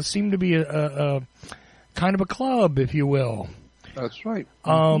 but seem to be a kind of a club, if you will. That's right.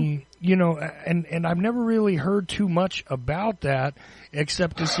 And I've never really heard too much about that,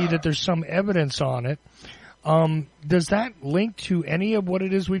 except to see that there's some evidence on it. Does that link to any of what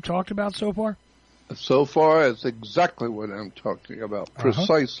it is we've talked about so far? So far, it's exactly what I'm talking about,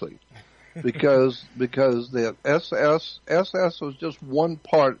 precisely. Because the SS was just one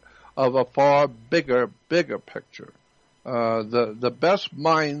part of a far bigger picture. The best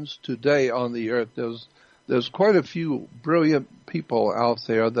minds today on the earth, there's quite a few brilliant people out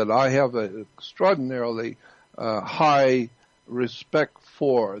there that I have an extraordinarily high respect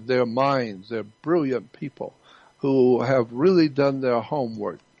for. Their minds, they're brilliant people who have really done their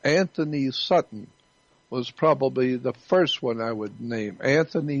homework. Anthony Sutton was probably the first one I would name.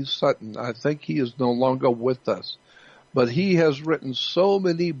 Anthony Sutton. I think he is no longer with us. But he has written so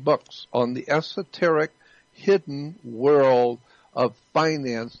many books on the esoteric, hidden world of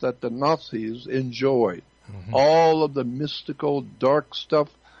finance that the Nazis enjoyed. Mm-hmm. All of the mystical, dark stuff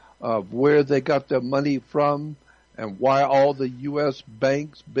of where they got their money from and why all the U.S.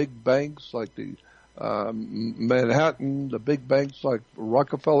 banks, big banks like the Manhattan, the big banks like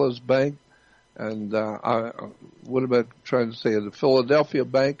Rockefeller's Bank, and what am I trying to say? The Philadelphia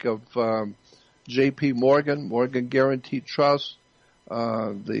Bank of J.P. Morgan Guaranty Trust,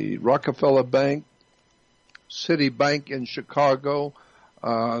 the Rockefeller Bank, Citibank in Chicago,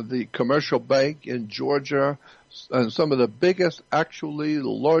 the Commercial Bank in Georgia, and some of the biggest, actually the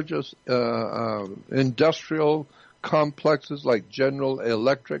largest industrial complexes like General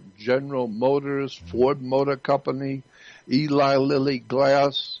Electric, General Motors, Ford Motor Company, Eli Lilly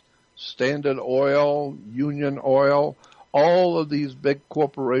Glass, Standard Oil, Union Oil, all of these big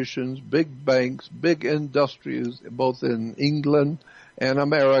corporations, big banks, big industries, both in England and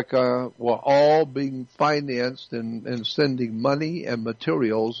America, were all being financed and sending money and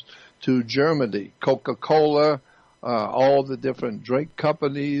materials to Germany. Coca-Cola, all the different drink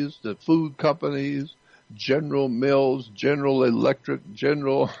companies, the food companies, General Mills, General Electric,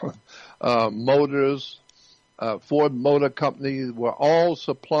 General Motors, Ford Motor Company were all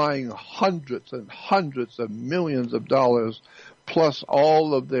supplying hundreds and hundreds of millions of dollars, plus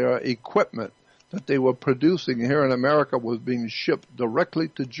all of their equipment that they were producing here in America was being shipped directly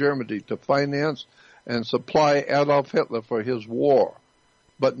to Germany to finance and supply Adolf Hitler for his war.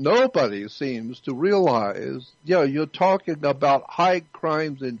 But nobody seems to realize, you're talking about high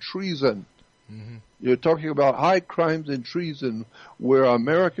crimes and treason. Mm-hmm. You're talking about high crimes and treason where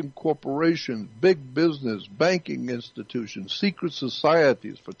American corporations, big business, banking institutions, secret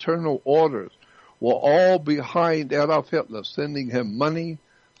societies, fraternal orders were all behind Adolf Hitler, sending him money,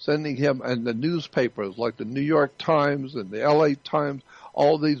 sending him, and the newspapers like the New York Times and the LA Times,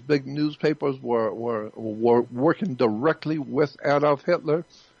 all these big newspapers were working directly with Adolf Hitler.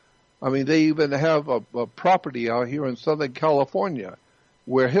 I mean, they even have a property out here in Southern California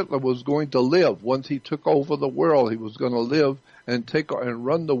where Hitler was going to live. Once he took over the world, he was going to live and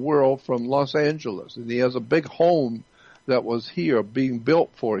run the world from Los Angeles. And he has a big home that was here being built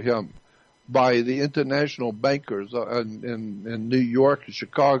for him by the international bankers in New York,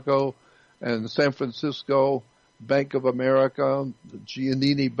 Chicago, and San Francisco, Bank of America, the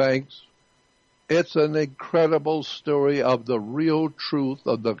Giannini banks. It's an incredible story of the real truth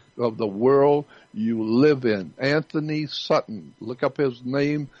of the world you live in. Anthony Sutton. Look up his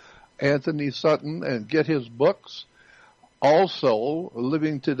name, Anthony Sutton, and get his books. Also,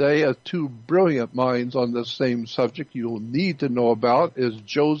 living today as two brilliant minds on the same subject you'll need to know about is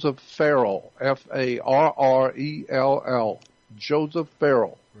Joseph Farrell, Farrell. Joseph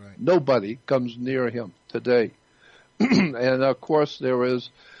Farrell. Right. Nobody comes near him today. And, of course, there is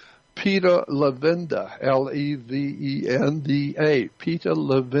Peter Levenda, Levenda, Peter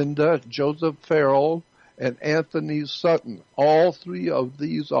Levenda, Joseph Farrell, and Anthony Sutton. All three of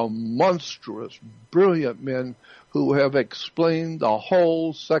these are monstrous, brilliant men who have explained the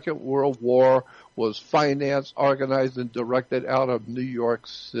whole Second World War was financed, organized, and directed out of New York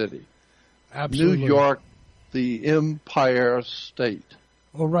City. Absolutely. New York, the Empire State.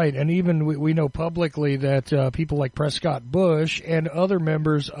 Well, right, and even we know publicly that people like Prescott Bush and other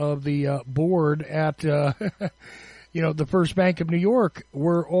members of the board at, the First Bank of New York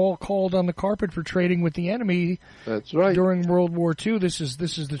were all called on the carpet for trading with the enemy. That's right. During World War II. This is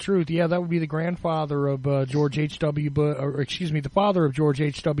the truth. Yeah, that would be the grandfather of George H.W. Bush, the father of George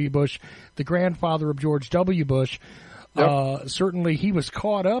H.W. Bush, the grandfather of George W. Bush. Yep. Certainly he was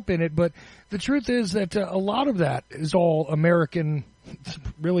caught up in it, but the truth is that a lot of that is all American,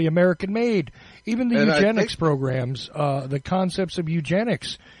 really American made. Even the eugenics programs, the concepts of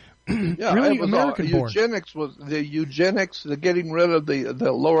eugenics, really American born. Eugenics, the getting rid of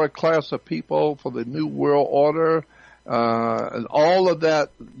the lower class of people for the New World Order, and all of that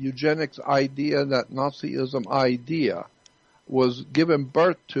eugenics idea, that Nazism idea, was given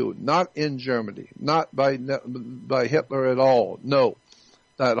birth to, not in Germany, not by Hitler at all. No,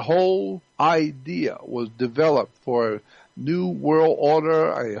 that whole idea was developed for a new world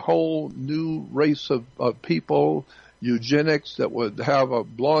order, a whole new race of people, eugenics that would have a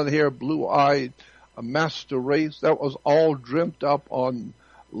blonde hair, blue eyed, a master race. That was all dreamt up on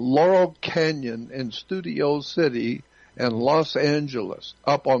Laurel Canyon in Studio City and Los Angeles,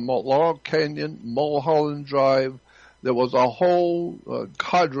 up on Laurel Canyon, Mulholland Drive. There was a whole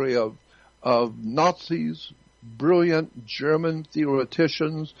cadre of Nazis, brilliant German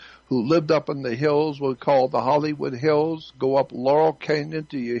theoreticians who lived up in the hills, we call the Hollywood Hills. Go up Laurel Canyon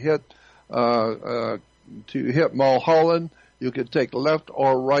till you hit Mulholland. You can take left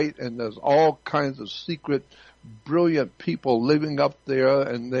or right, and there's all kinds of secret, brilliant people living up there,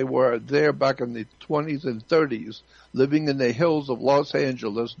 and they were there back in the 20s and 30s, living in the hills of Los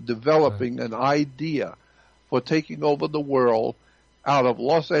Angeles, developing an idea for taking over the world out of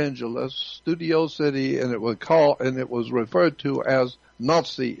Los Angeles, Studio City, and it was referred to as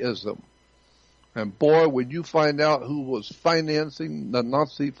Nazism. And boy, when you find out who was financing the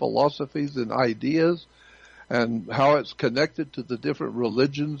Nazi philosophies and ideas and how it's connected to the different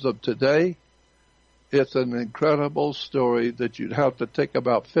religions of today, it's an incredible story that you'd have to take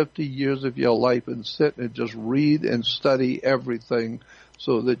about 50 years of your life and sit and just read and study everything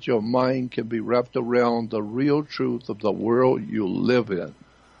so that your mind can be wrapped around the real truth of the world you live in.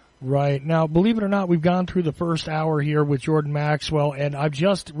 Right. Now, believe it or not, we've gone through the first hour here with Jordan Maxwell, and I've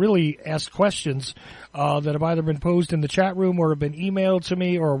just really asked questions that have either been posed in the chat room or have been emailed to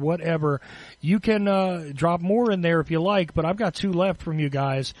me or whatever. You can drop more in there if you like, but I've got 2 left from you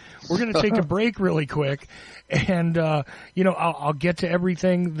guys. We're going to take a break really quick, and I'll get to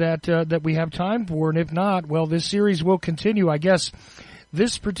everything that we have time for, and if not, well, this series will continue, I guess.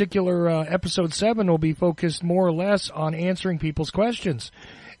 This particular episode 7 will be focused more or less on answering people's questions.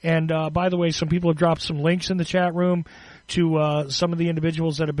 And by the way, some people have dropped some links in the chat room to some of the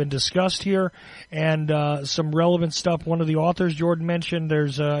individuals that have been discussed here, and some relevant stuff. One of the authors Jordan mentioned,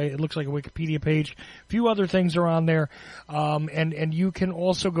 there's it looks like a Wikipedia page. A few other things are on there, and you can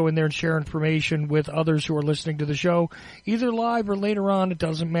also go in there and share information with others who are listening to the show, either live or later on. It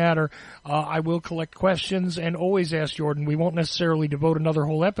doesn't matter. I will collect questions and always ask Jordan. We won't necessarily devote another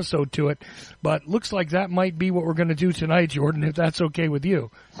whole episode to it, but looks like that might be what we're going to do tonight, Jordan, if that's okay with you.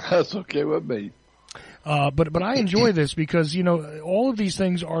 That's okay with me. But I enjoy this because, all of these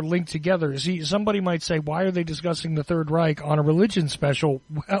things are linked together. See, somebody might say, why are they discussing the Third Reich on a religion special?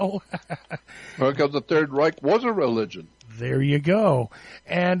 Well, because the Third Reich was a religion. There you go.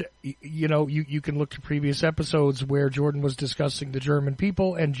 And, you can look to previous episodes where Jordan was discussing the German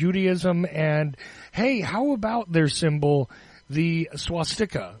people and Judaism and, hey, how about their symbol, the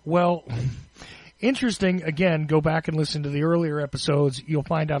swastika? Well, interesting. Again, go back and listen to the earlier episodes. You'll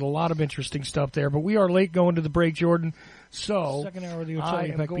find out a lot of interesting stuff there. But we are late going to the break, Jordan. So, second hour of the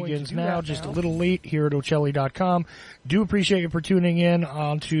Ocelli Effect begins now, just a little late here at Ocelli.com. Do appreciate you for tuning in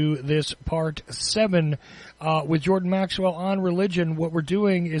onto this part 7 with Jordan Maxwell on religion. What we're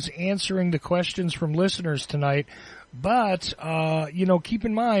doing is answering the questions from listeners tonight. But, keep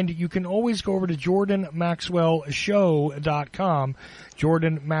in mind, you can always go over to JordanMaxwellShow.com,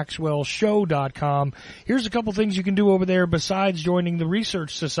 JordanMaxwellShow.com. Here's a couple things you can do over there besides joining the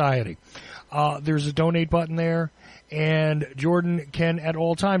Research Society. There's a donate button there. And Jordan can at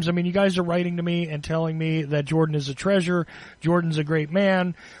all times, you guys are writing to me and telling me that Jordan is a treasure, Jordan's a great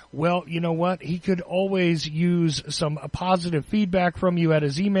man. Well, you know what? He could always use some positive feedback from you at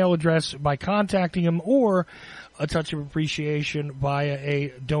his email address by contacting him, or a touch of appreciation via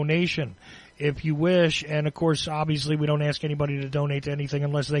a donation, if you wish. And of course, obviously, we don't ask anybody to donate to anything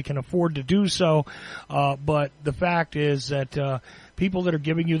unless they can afford to do so. But the fact is that people that are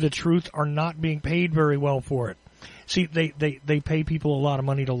giving you the truth are not being paid very well for it. See, they pay people a lot of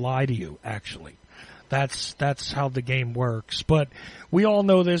money to lie to you, actually. That's how the game works. But we all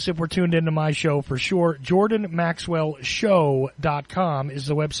know this if we're tuned into my show for sure. JordanMaxwellShow.com is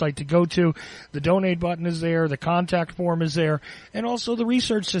the website to go to. The donate button is there. The contact form is there. And also the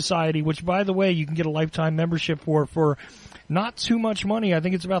Research Society, which, by the way, you can get a lifetime membership for not too much money. I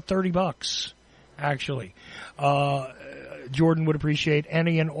think it's about $30, actually. Jordan would appreciate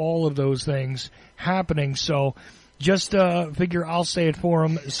any and all of those things happening. So just figure I'll say it for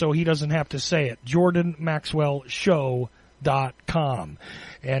him so he doesn't have to say it. JordanMaxwellShow.com.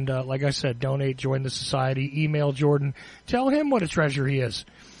 And like I said, donate, join the society, email Jordan, tell him what a treasure he is,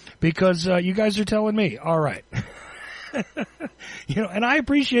 because you guys are telling me. All right. And I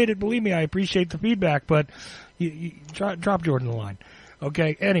appreciate it. Believe me, I appreciate the feedback, but you drop Jordan the line.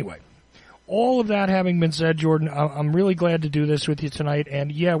 Okay, anyway. All of that having been said, Jordan, I'm really glad to do this with you tonight.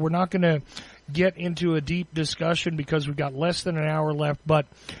 And, yeah, we're not going to get into a deep discussion because we've got less than an hour left, but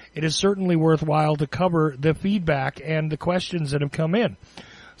it is certainly worthwhile to cover the feedback and the questions that have come in.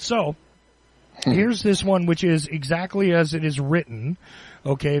 So here's this one, which is exactly as it is written,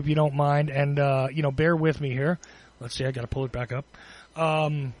 okay, if you don't mind. And, bear with me here. Let's see, I got to pull it back up.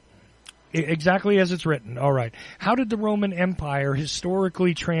 Exactly as it's written. All right. How did the Roman Empire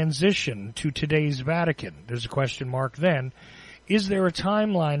historically transition to today's Vatican? There's a question mark then. Is there a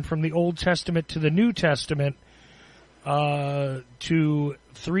timeline from the Old Testament to the New Testament to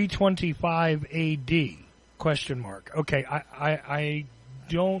 325 A.D.? Question mark. Okay, I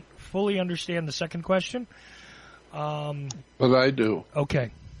don't fully understand the second question. But I do.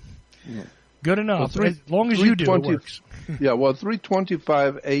 Okay. Yeah. Good enough. As long as you do, it works.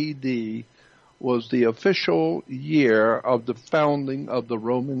 325 A.D. was the official year of the founding of the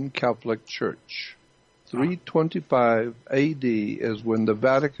Roman Catholic Church. 325 A.D. is when the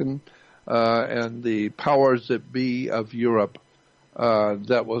Vatican and the powers that be of Europe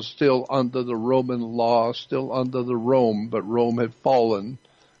that was still under the Roman law, still under the Rome, but Rome had fallen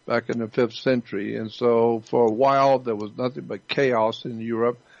back in the 5th century. And so for a while there was nothing but chaos in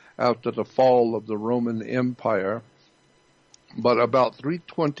Europe after the fall of the Roman Empire. But about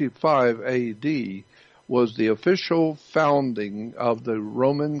 325 A.D. was the official founding of the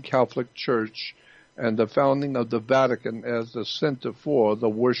Roman Catholic Church and the founding of the Vatican as the center for the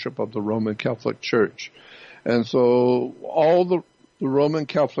worship of the Roman Catholic Church. And so all the Roman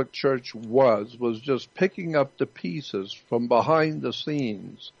Catholic Church was just picking up the pieces from behind the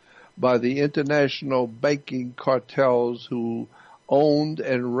scenes by the international banking cartels who owned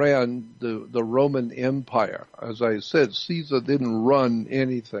and ran the Roman Empire. As I said, Caesar didn't run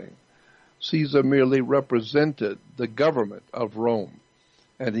anything. Caesar merely represented the government of Rome.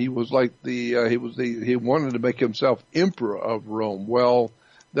 And he was like he wanted to make himself emperor of Rome. Well,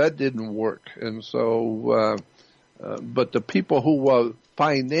 that didn't work. And so, but the people who were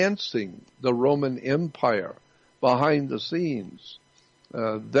financing the Roman Empire behind the scenes,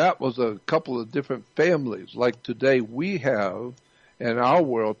 that was a couple of different families. Like today we have, in our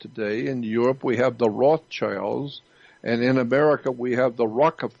world today, in Europe we have the Rothschilds, and in America we have the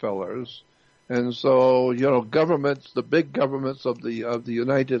Rockefellers. And so, governments, the big governments of the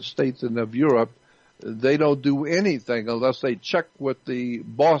United States and of Europe, they don't do anything unless they check with the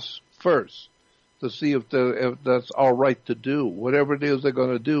boss first to see if that's all right to do. Whatever it is they're going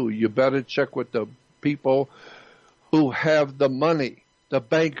to do, you better check with the people who have the money, the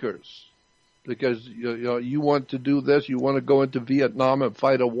bankers. Because you want to do this, you want to go into Vietnam and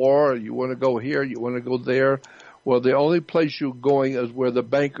fight a war, you want to go here, you want to go there. Well, the only place you're going is where the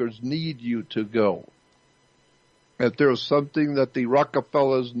bankers need you to go. If there's something that the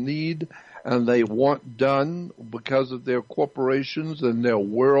Rockefellers need and they want done because of their corporations and their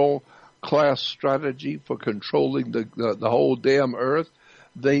world class strategy for controlling the whole damn earth.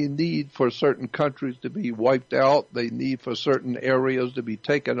 They need for certain countries to be wiped out. They need for certain areas to be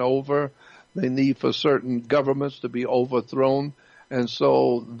taken over. They need for certain governments to be overthrown. And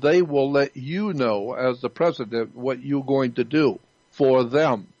so they will let you know, as the president, what you're going to do for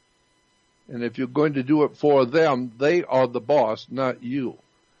them. And if you're going to do it for them, they are the boss, not you.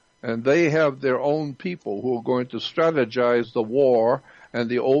 And they have their own people who are going to strategize the war and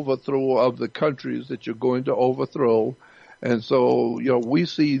the overthrow of the countries that you're going to overthrow. And so, we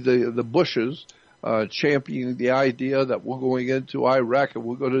see the Bushes championing the idea that we're going into Iraq and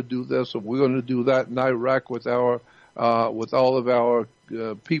we're going to do this and we're going to do that in Iraq with all of our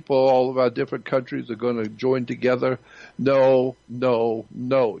people, all of our different countries are going to join together. No, no,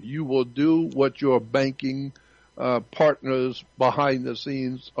 no. You will do what your banking partners behind the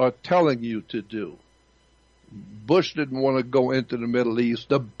scenes are telling you to do. Bush didn't want to go into the Middle East.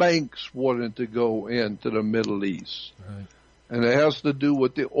 The banks wanted to go into the Middle East. Right. And it has to do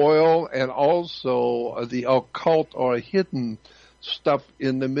with the oil and also the occult or hidden stuff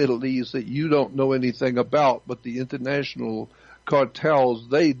in the Middle East that you don't know anything about, but the international cartels,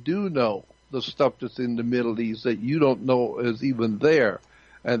 they do know the stuff that's in the Middle East that you don't know is even there.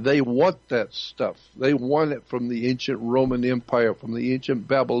 And they want that stuff. They want it from the ancient Roman Empire, from the ancient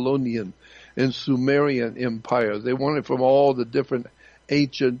Babylonian and Sumerian empires. They want it from all the different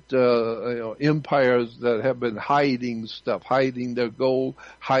ancient empires that have been hiding stuff, hiding their gold,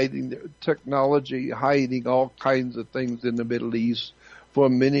 hiding their technology, hiding all kinds of things in the Middle East for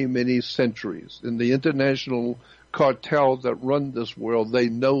many, many centuries. And the international cartels that run this world, they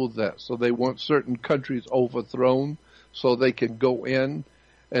know that. So they want certain countries overthrown so they can go in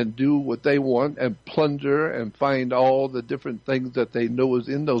and do what they want and plunder and find all the different things that they know is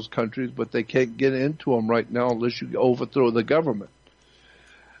in those countries, but they can't get into them right now unless you overthrow the government.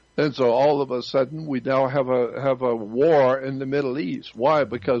 And so all of a sudden we now have a war in the Middle East. Why?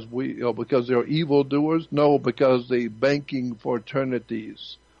 Because because they're evildoers? No, because the banking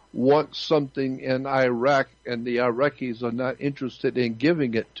fraternities want something in Iraq and the Iraqis are not interested in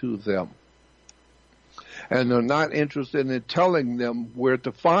giving it to them. And they're not interested in telling them where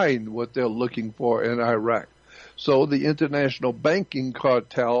to find what they're looking for in Iraq. So the international banking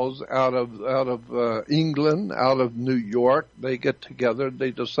cartels out of England, out of New York, they get together,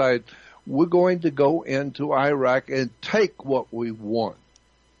 they decide we're going to go into Iraq and take what we want.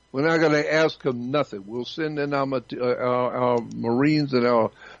 We're not going to ask them nothing. We'll send in our Marines and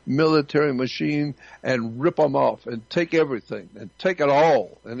our military machine and rip them off and take everything and take it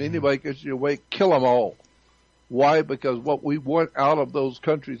all. And anybody gets your way, kill them all. Why? Because what we want out of those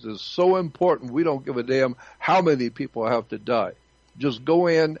countries is so important, we don't give a damn how many people have to die. Just go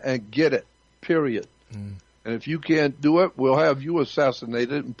in and get it, period. And if you can't do it, we'll have you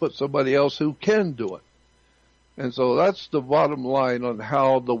assassinated and put somebody else who can do it. And so that's the bottom line on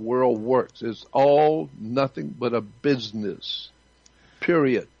how the world works. It's all nothing but a business,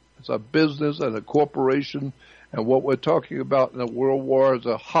 period. It's a business and a corporation. And what we're talking about in a world war is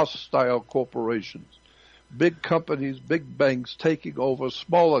a hostile corporations. Big companies, big banks taking over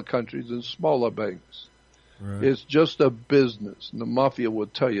smaller countries and smaller banks. Right. It's just a business, and the mafia will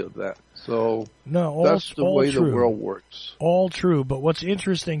tell you that. So that's the way the world works. All true, but what's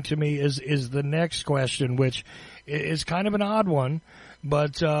interesting to me is the next question, which is kind of an odd one,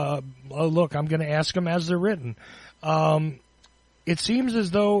 but look, I'm going to ask them as they're written. It seems as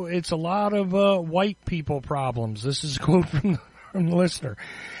though it's a lot of white people problems. This is a quote from the listener.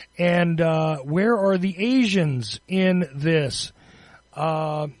 And where are the Asians in this?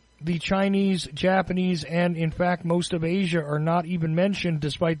 The Chinese, Japanese, and in fact most of Asia are not even mentioned,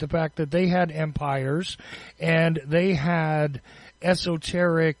 despite the fact that they had empires and they had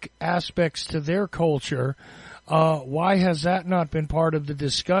esoteric aspects to their culture. Why has that not been part of the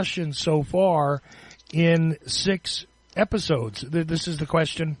discussion so far in 6 episodes? This is the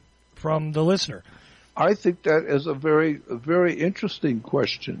question from the listener. I think that is a very, very interesting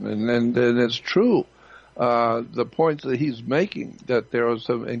question, and it's true. The points that he's making, that there are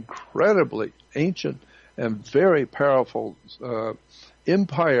some incredibly ancient and very powerful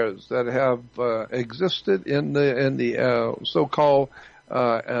empires that have existed in the so-called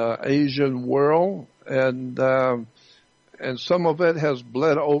Asian world, and some of it has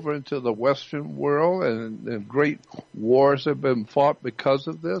bled over into the Western world, and great wars have been fought because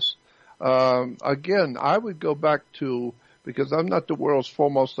of this. Again, I would go back to, because I'm not the world's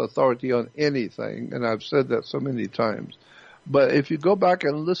foremost authority on anything, and I've said that so many times, but if you go back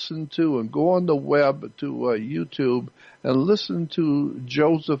and listen to and go on the web to YouTube and listen to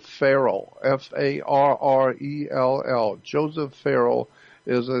Joseph Farrell, Farrell, Joseph Farrell,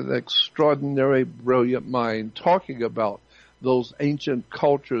 is an extraordinary, brilliant mind talking about those ancient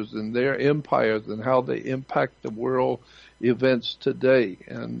cultures and their empires and how they impact the world events today.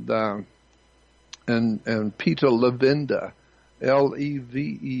 And Peter Levenda, Levenda,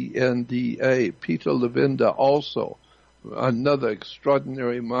 Peter Levenda also, another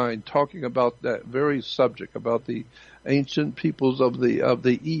extraordinary mind talking about that very subject, about the ancient peoples of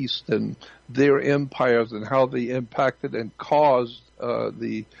the East and their empires and how they impacted and caused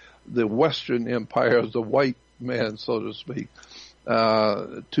the Western empires, the white man, so to speak,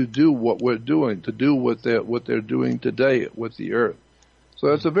 to do what we're doing, to do what they're doing today with the earth.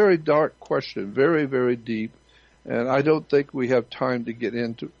 So it's a very dark question, very, very deep, and I don't think we have time to get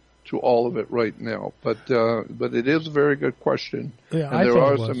into all of it right now. But it is a very good question, yeah, and there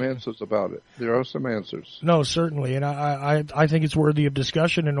are some answers about it. There are some answers. No, certainly, and I think it's worthy of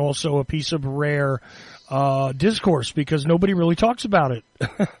discussion and also a piece of rare discourse because nobody really talks about it.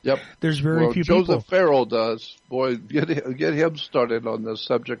 Yep. There's very few people. Joseph Farrell does. Boy, get him started on this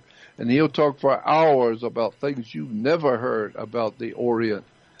subject, and he'll talk for hours about things you've never heard about the Orient.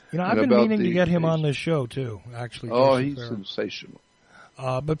 You know, I've been meaning to get him on this show too. Actually, oh, he's sensational.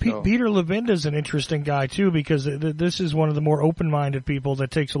 But Peter Levenda is an interesting guy too because this is one of the more open-minded people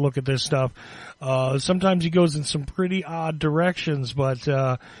that takes a look at this stuff. Sometimes he goes in some pretty odd directions, but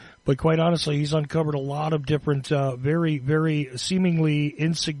quite honestly, he's uncovered a lot of different, very, very seemingly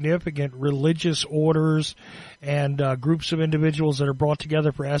insignificant religious orders and groups of individuals that are brought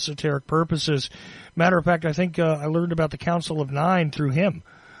together for esoteric purposes. Matter of fact, I think I learned about the Council of Nine through him.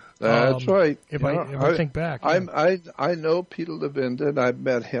 That's right. If I think back, I know Peter Levenda, and I've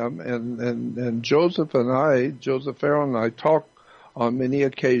met him, and Joseph Farrell and I talk on many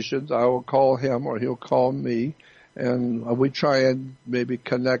occasions. I will call him or he'll call me, and we try and maybe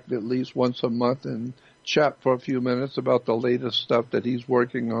connect at least once a month and chat for a few minutes about the latest stuff that he's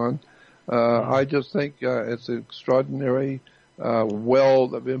working on. I just think it's an extraordinary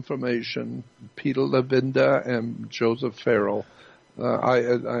well of information. Peter Levenda and Joseph Farrell.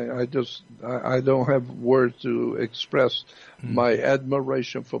 I don't have words to express my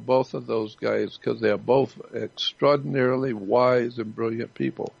admiration for both of those guys because they are both extraordinarily wise and brilliant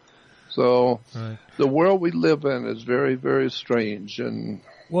people. So the world we live in is very, very strange. And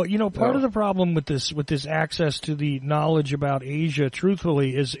well, you know, part of the problem with this access to the knowledge about Asia,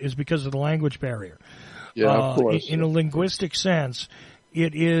 truthfully, is because of the language barrier. Yeah, of course. In a linguistic sense,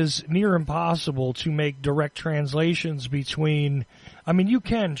 it is near impossible to make direct translations between. I mean, you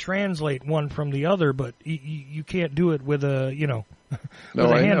can translate one from the other, but you can't do it with a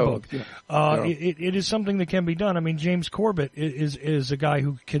with a handbook. Yeah. It is something that can be done. I mean, James Corbett is a guy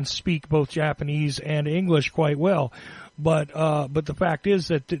who can speak both Japanese and English quite well, but the fact is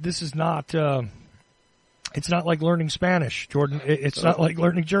that this is not. It's not like learning Spanish, Jordan. It's not like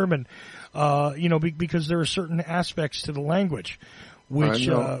learning German, because there are certain aspects to the language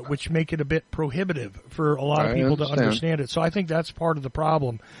which make it a bit prohibitive for a lot of people to understand it. So I think that's part of the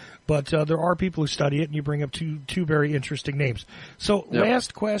problem. But there are people who study it, and you bring up two very interesting names. So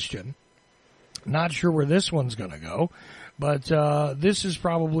last question. Not sure where this one's going to go, but this is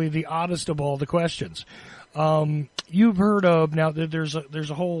probably the oddest of all the questions. You've heard of now. There's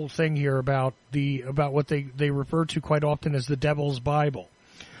a whole thing here about what they refer to quite often as the Devil's Bible.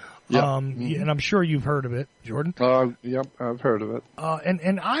 Yep. And I'm sure you've heard of it, Jordan. Yep, I've heard of it.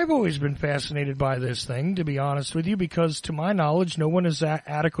 And I've always been fascinated by this thing, to be honest with you, because to my knowledge, no one has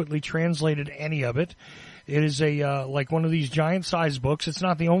adequately translated any of it. It is like one of these giant-sized books. It's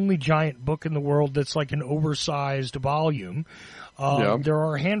not the only giant book in the world that's like an oversized volume. There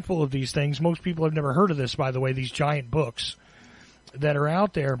are a handful of these things. Most people have never heard of this, by the way, these giant books that are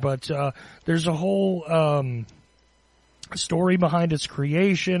out there. But there's a whole story behind its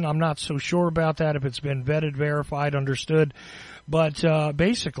creation. I'm not so sure about that, if it's been vetted, verified, understood. But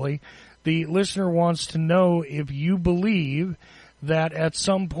basically, the listener wants to know if you believe that at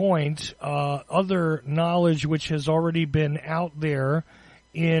some point other knowledge which has already been out there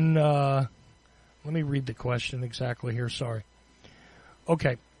in let me read the question exactly here, sorry.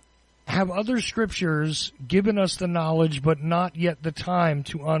 Okay. Have other scriptures given us the knowledge but not yet the time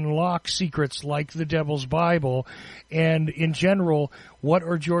to unlock secrets like the Devil's Bible? And in general, what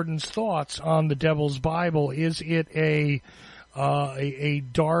are Jordan's thoughts on the Devil's Bible? Is it a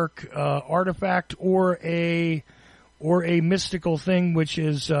dark artifact or a mystical thing which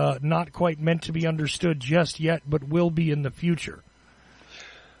is not quite meant to be understood just yet but will be in the future?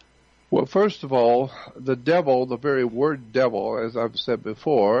 Well, first of all, the devil, the very word devil, as I've said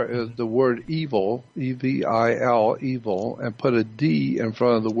before, is the word evil, E-V-I-L, evil, and put a D in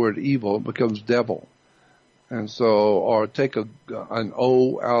front of the word evil, it becomes devil. And so, or take an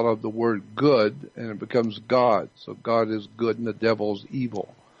O out of the word good, and it becomes God. So God is good and the devil's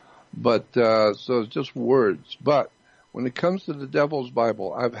evil. But, so it's just words. But when it comes to the devil's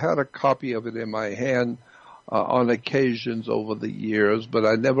Bible, I've had a copy of it in my hand on occasions over the years, but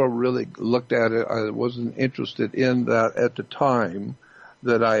I never really looked at it. I wasn't interested in that at the time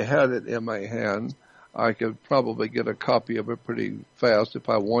that I had it in my hand. I could probably get a copy of it pretty fast if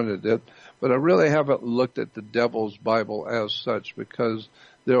I wanted it, but I really haven't looked at the Devil's Bible as such, because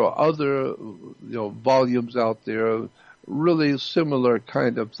there are other, volumes out there, really similar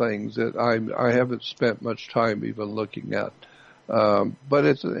kind of things that I haven't spent much time even looking at. But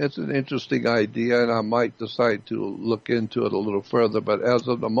it's an interesting idea, and I might decide to look into it a little further. But as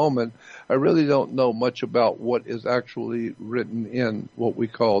of the moment, I really don't know much about what is actually written in what we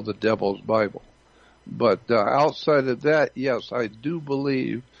call the Devil's Bible. But outside of that, yes, I do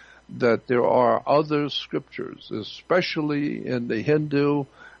believe that there are other scriptures, especially in the Hindu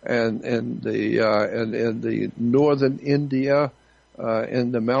and in the northern India,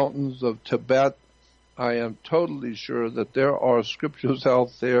 in the mountains of Tibet. I am totally sure that there are scriptures out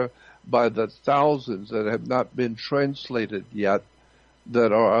there by the thousands that have not been translated yet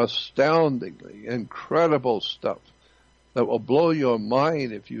that are astoundingly incredible stuff that will blow your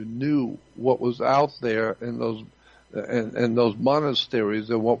mind if you knew what was out there in those monasteries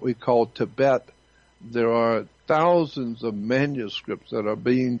in what we call Tibet. There are thousands of manuscripts that are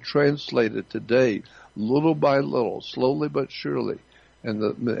being translated today, little by little, slowly but surely. And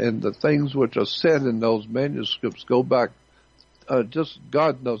the things which are said in those manuscripts go back just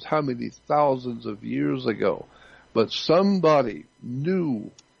God knows how many thousands of years ago. But somebody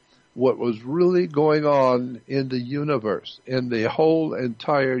knew what was really going on in the universe, in the whole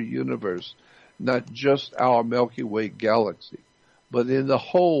entire universe, not just our Milky Way galaxy, but in the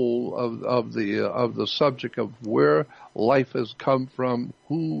whole of the subject of where life has come from,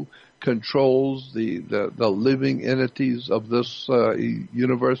 who controls the living entities of this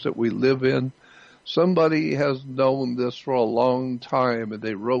universe that we live in. Somebody has known this for a long time, and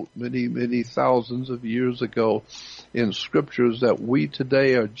they wrote many, many thousands of years ago in scriptures that we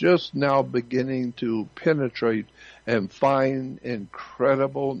today are just now beginning to penetrate and find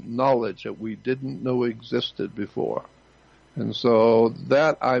incredible knowledge that we didn't know existed before. And so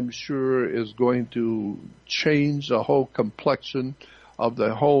that, I'm sure, is going to change the whole complexion of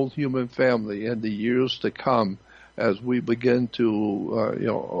the whole human family in the years to come, as we begin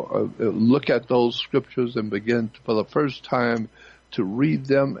to look at those scriptures and begin to, for the first time, to read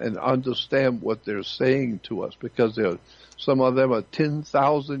them and understand what they're saying to us, because some of them are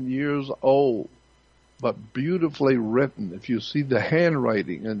 10,000 years old, but beautifully written. If you see the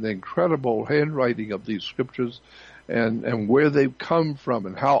handwriting and the incredible handwriting of these scriptures, and where they've come from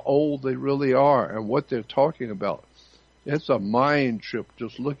and how old they really are and what they're talking about, it's a mind trip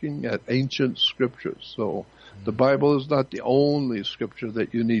just looking at ancient scriptures. So the Bible is not the only scripture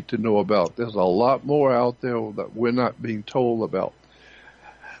that you need to know about. There's a lot more out there that we're not being told about.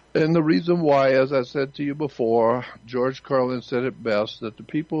 And the reason why, as I said to you before, George Carlin said it best, that the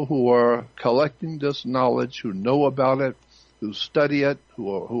people who are collecting this knowledge, who know about it, who study it,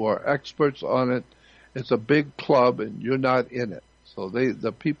 who are experts on it, it's a big club and you're not in it. So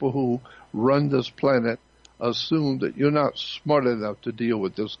the people who run this planet assume that you're not smart enough to deal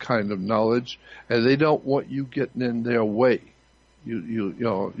with this kind of knowledge, and they don't want you getting in their way.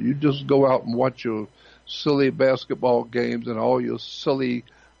 You just go out and watch your silly basketball games and all your silly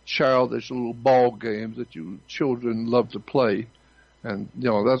childish little ball games that you children love to play. And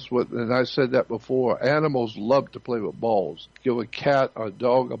that's what, and I said that before, animals love to play with balls. Give a cat or a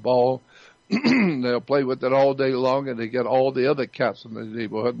dog a ball, they'll play with it all day long, and they get all the other cats in the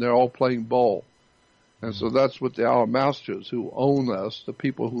neighborhood, and they're all playing ball. And so that's what our masters who own us, the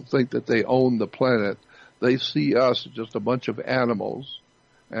people who think that they own the planet, they see us as just a bunch of animals.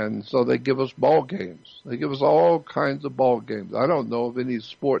 And so they give us ball games. They give us all kinds of ball games. I don't know of any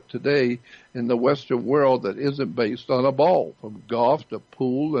sport today in the Western world that isn't based on a ball, from golf to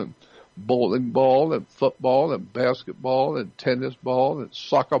pool and bowling ball and football and basketball and tennis ball and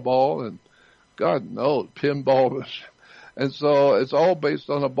soccer ball and God knows, pinball. And so it's all based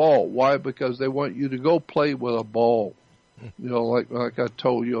on a ball. Why? Because they want you to go play with a ball. Like I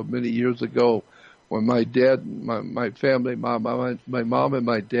told you many years ago, when my dad, my family, my mom and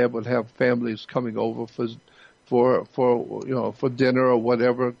my dad would have families coming over for dinner or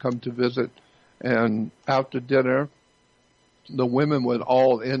whatever, come to visit, and after dinner, the women would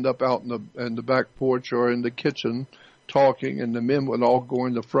all end up out in the back porch or in the kitchen talking, and the men would all go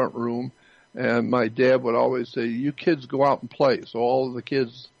in the front room. And my dad would always say, "You kids go out and play." So all of the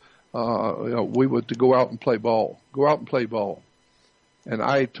kids we were to go out and play ball. Go out and play ball. And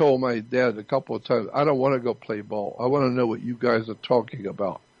I told my dad a couple of times, I don't want to go play ball. I want to know what you guys are talking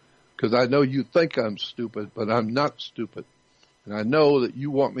about. Because I know you think I'm stupid, but I'm not stupid. And I know that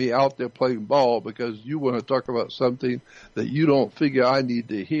you want me out there playing ball because you want to talk about something that you don't figure I need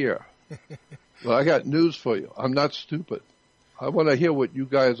to hear. Well, I got news for you. I'm not stupid. I want to hear what you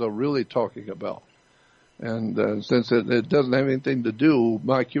guys are really talking about. And since it doesn't have anything to do,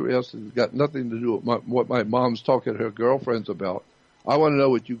 my curiosity has got nothing to do with what my mom's talking to her girlfriends about. I want to know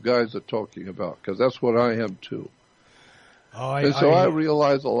what you guys are talking about, because that's what I am too. I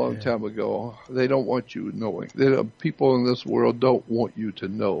realized a long time ago, they don't want you knowing. People in this world don't want you to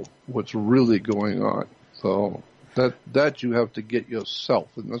know what's really going on. So that you have to get yourself,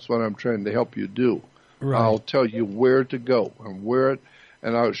 and that's what I'm trying to help you do. Right. I'll tell you where to go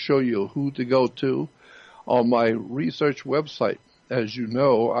and I'll show you who to go to. On my research website, as you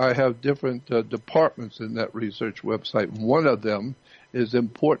know, I have different departments in that research website. One of them is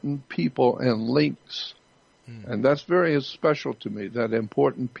important people and links. And that's very special to me, that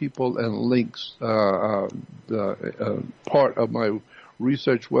important people and links part of my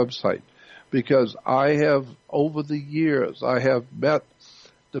research website. Because I have, over the years, I have met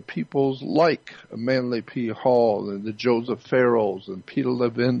the peoples like Manly P. Hall and the Joseph Farrells and Peter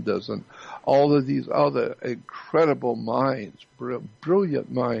Levindas and all of these other incredible minds, brilliant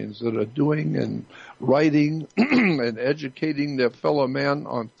minds that are doing and writing and educating their fellow man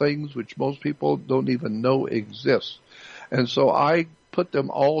on things which most people don't even know exist. And so I put them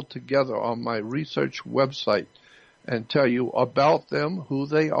all together on my research website and tell you about them, who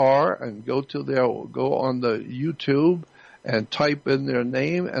they are, and go on the YouTube and type in their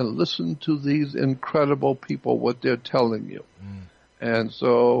name and listen to these incredible people, what they're telling you. And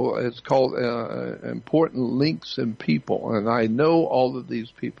so it's called Important Links in People. And I know all of these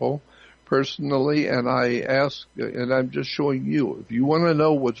people personally, and I ask, and I'm just showing you, if you want to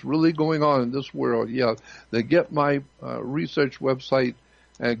know what's really going on in this world, then get my research website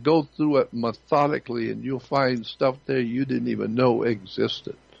and go through it methodically, and you'll find stuff there you didn't even know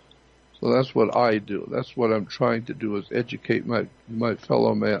existed. So that's what I do. That's what I'm trying to do, is educate my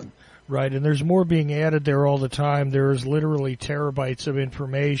fellow man. Right, and there's more being added there all the time. There's literally terabytes of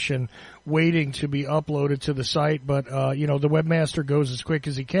information waiting to be uploaded to the site, but, the webmaster goes as quick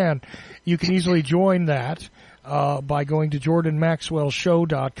as he can. You can easily join that by going to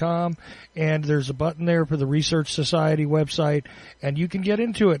JordanMaxwellShow.com, and there's a button there for the Research Society website, and you can get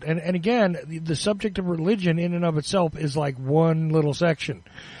into it. And again, the subject of religion in and of itself is like one little section.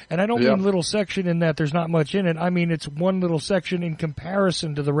 And I don't mean little section in that there's not much in it. I mean it's one little section in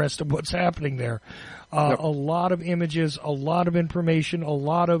comparison to the rest of what's happening there. A lot of images, a lot of information, a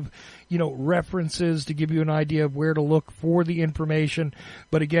lot of, references to give you an idea of where to look for the information.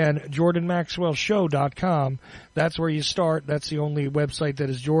 But again, JordanMaxwellShow.com, that's where you start. That's the only website that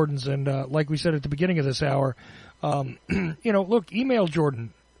is Jordan's. And like we said at the beginning of this hour, look, email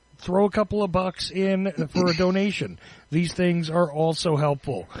Jordan. Throw a couple of bucks in for a donation. These things are also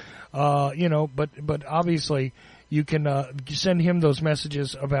helpful. But obviously you can send him those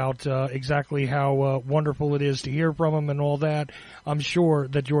messages about exactly how wonderful it is to hear from him and all that. I'm sure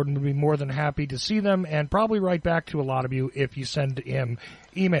that Jordan would be more than happy to see them and probably write back to a lot of you if you send him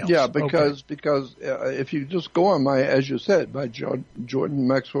emails. Yeah, because if you just go on as you said, my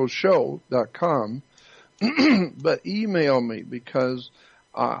JordanMaxwellShow.com, but email me, because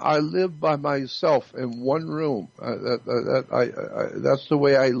I live by myself in one room. That's the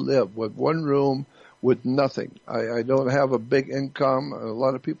way I live, with one room with nothing. I don't have a big income. A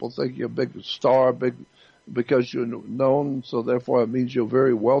lot of people think you're a big star, because you're known, so therefore it means you're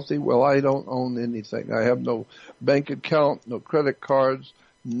very wealthy. Well, I don't own anything. I have no bank account, no credit cards,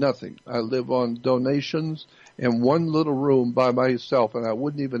 nothing. I live on donations in one little room by myself, and I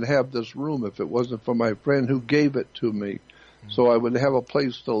wouldn't even have this room if it wasn't for my friend who gave it to me. So I would have a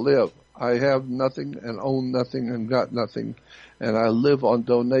place to live. I have nothing and own nothing and got nothing, and I live on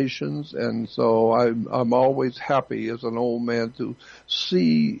donations, and so I'm always happy as an old man to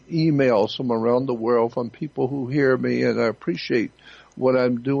see emails from around the world from people who hear me, and I appreciate what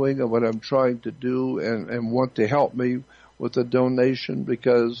I'm doing and what I'm trying to do, and want to help me with a donation,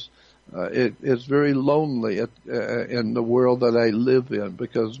 because it's very lonely in the world that I live in,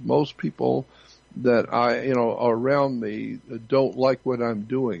 because most people that around me don't like what I'm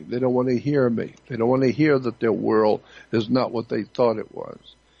doing. They don't want to hear me. They don't want to hear that their world is not what they thought it was.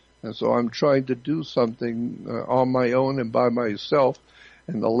 And so I'm trying to do something on my own and by myself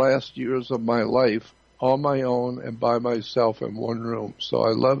in the last years of my life, on my own and by myself in one room. So I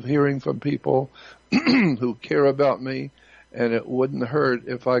love hearing from people who care about me and it wouldn't hurt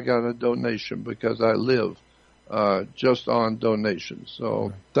if I got a donation because I live just on donations.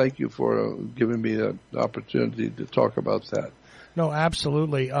 So thank you for giving me the opportunity to talk about that. No,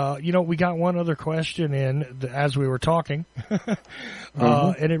 absolutely. We got one other question in as we were talking,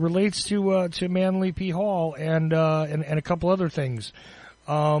 and it relates to Manly P. Hall and a couple other things.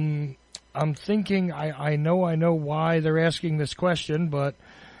 I'm thinking I know why they're asking this question, but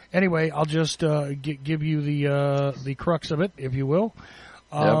anyway, I'll just give you the crux of it, if you will.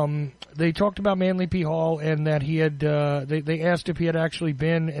 They talked about Manly P. Hall and that he had. They asked if he had actually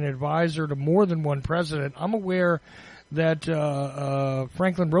been an advisor to more than one president. I'm aware that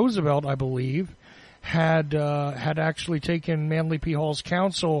Franklin Roosevelt, I believe, had actually taken Manly P. Hall's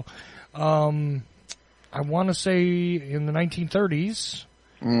counsel. I want to say in the 1930s,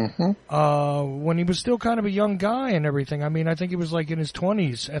 when he was still kind of a young guy and everything. I mean, I think he was like in his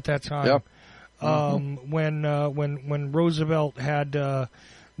 20s at that time. When Roosevelt had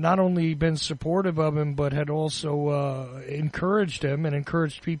not only been supportive of him, but had also encouraged him and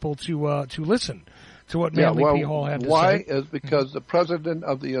encouraged people to listen to what Manly P. Hall had to say. Why is because the President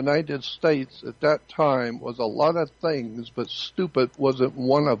of the United States at that time was a lot of things, but stupid wasn't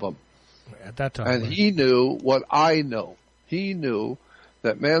one of them. At that time. And he knew what I know. He knew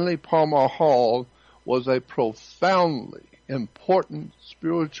that Manly Palmer Hall was a profoundly important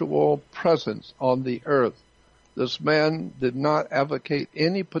spiritual presence on the earth. This man did not advocate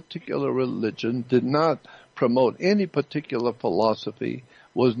any particular religion, did not promote any particular philosophy,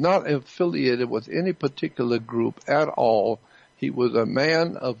 was not affiliated with any particular group at all. He was a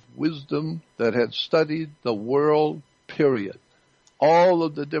man of wisdom that had studied the world, period. All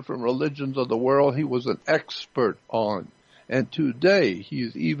of the different religions of the world he was an expert on. And today, he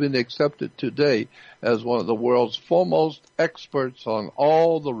is even accepted today as one of the world's foremost experts on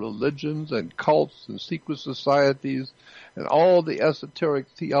all the religions and cults and secret societies and all the esoteric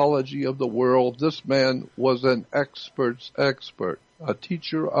theology of the world. This man was an expert's expert, a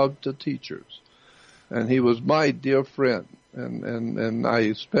teacher of the teachers. And he was my dear friend. And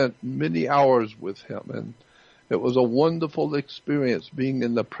I spent many hours with him. And it was a wonderful experience being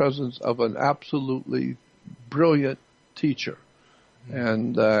in the presence of an absolutely brilliant teacher.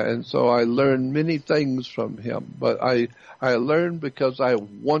 And so I learned many things from him, but I learned because I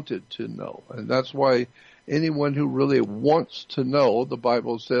wanted to know. And that's why anyone who really wants to know, the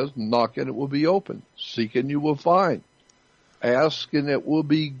Bible says, knock and it will be open. Seek and you will find. Ask and it will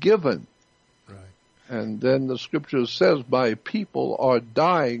be given. Right. And then the scripture says, my people are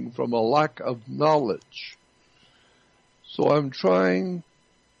dying from a lack of knowledge. So I'm trying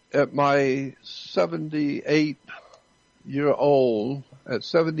at my 78 years old,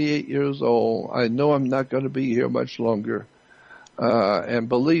 I know I'm not going to be here much longer. And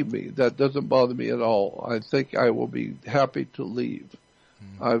believe me, that doesn't bother me at all. I think I will be happy to leave.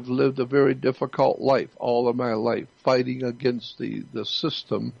 I've lived a very difficult life all of my life, fighting against the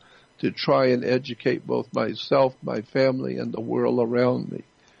system to try and educate both myself, my family, and the world around me.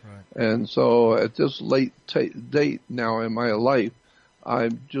 Right. And so at this late date now in my life,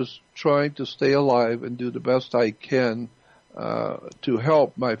 I'm just trying to stay alive and do the best I can to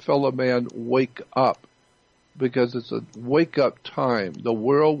help my fellow man wake up, because it's a wake-up time. The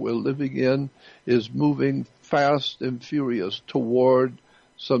world we're living in is moving fast and furious toward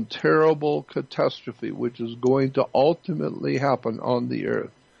some terrible catastrophe, which is going to ultimately happen on the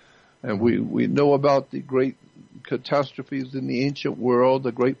earth. And we know about the great catastrophes in the ancient world,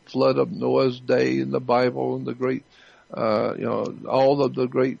 the great flood of Noah's day in the Bible, and the great all of the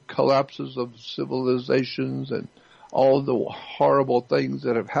great collapses of civilizations and all the horrible things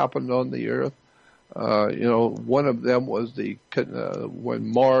that have happened on the earth. One of them was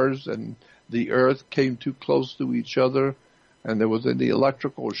when Mars and the Earth came too close to each other, and there was an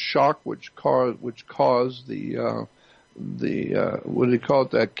electrical shock which caused the what do you call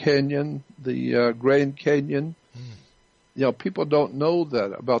it, that canyon, the Grand Canyon. People don't know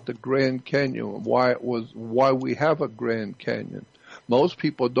that about the Grand Canyon, why we have a Grand Canyon. Most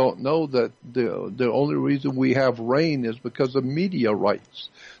people don't know that the only reason we have rain is because of meteorites.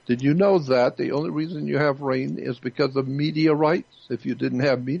 Did you know that the only reason you have rain is because of meteorites? If you didn't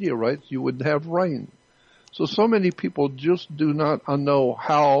have meteorites, you wouldn't have rain. So many people just do not know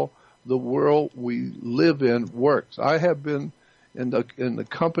how the world we live in works. I have been in the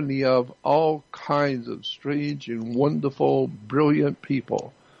company of all kinds of strange and wonderful, brilliant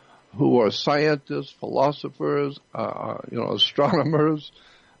people who are scientists, philosophers, astronomers,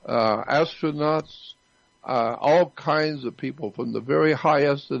 astronauts, all kinds of people, from the very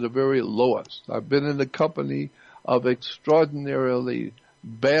highest to the very lowest. I've been in the company of extraordinarily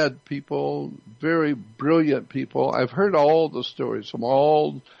bad people, very brilliant people. I've heard all the stories from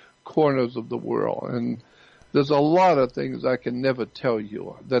all corners of the world, and there's a lot of things I can never tell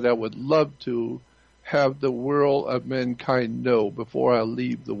you that I would love to have the world of mankind know before I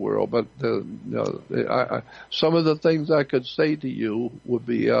leave the world. But some of the things I could say to you would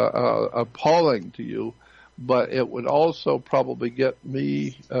be appalling to you, but it would also probably get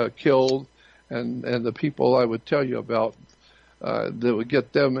me killed, and the people I would tell you about, that would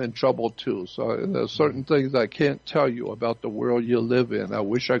get them in trouble too. So there's certain things I can't tell you about the world you live in. I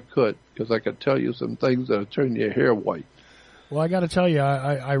wish I could, because I could tell you some things that would turn your hair white. Well, I got to tell you,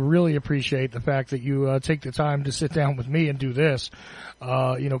 I really appreciate the fact that you take the time to sit down with me and do this.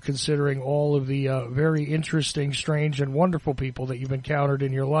 Considering all of the very interesting, strange, and wonderful people that you've encountered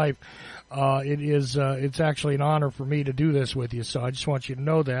in your life, it's actually an honor for me to do this with you. So I just want you to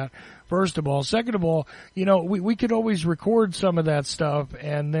know that. First of all, second of all, we could always record some of that stuff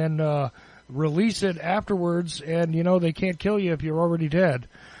and then release it afterwards, and they can't kill you if you're already dead.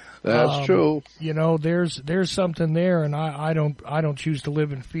 That's true. There's something there, and I don't choose to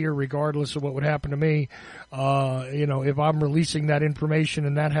live in fear regardless of what would happen to me. If I'm releasing that information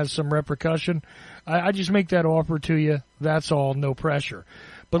and that has some repercussion, I just make that offer to you. That's all, no pressure.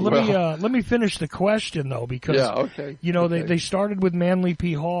 But let me finish the question though, because they started with Manly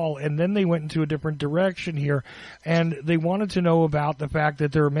P. Hall and then they went into a different direction here, and they wanted to know about the fact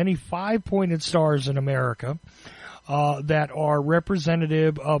that there are many 5-pointed stars in America that are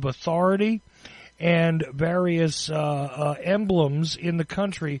representative of authority and various emblems in the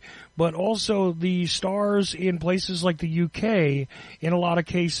country, but also the stars in places like the UK, in a lot of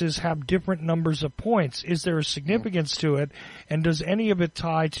cases, have different numbers of points. Is there a significance to it, and does any of it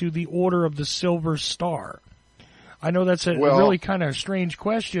tie to the Order of the Silver Star? I know that's a really kind of strange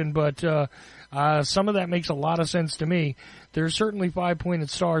question, but some of that makes a lot of sense to me. There's certainly 5-pointed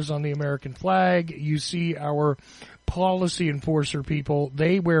stars on the American flag. You see our policy enforcer people,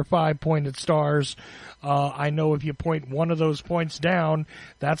 they wear 5-pointed stars. I know if you point one of those points down,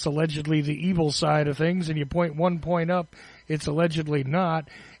 that's allegedly the evil side of things, and you point 1 point up, it's allegedly not.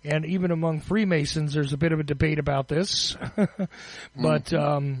 And even among Freemasons, there's a bit of a debate about this. But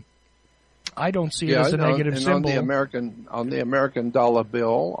I don't see it as a negative symbol. On the American dollar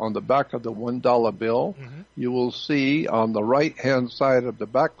bill, on the back of the $1 bill, you will see on the right-hand side of the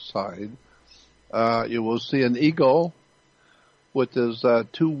back side, you will see an eagle with his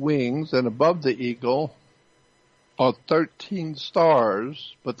 2 wings, and above the eagle are 13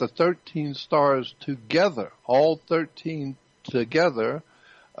 stars, but the 13 stars together, all 13 together,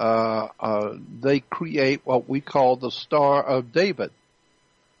 they create what we call the Star of David.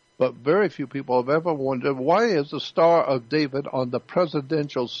 But very few people have ever wondered, why is the Star of David on the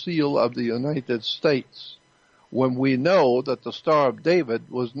presidential seal of the United States, when we know that the Star of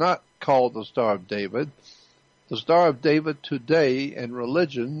David was not called the Star of David? The Star of David today in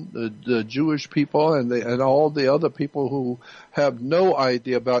religion, the Jewish people and all the other people who have no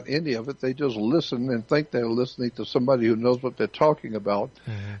idea about any of it, they just listen and think they're listening to somebody who knows what they're talking about.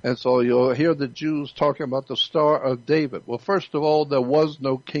 And so you'll hear the Jews talking about the Star of David. Well, first of all, there was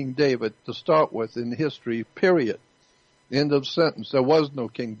no King David to start with in history, period. End of sentence. There was no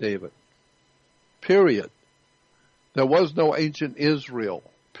King David. Period. There was no ancient Israel.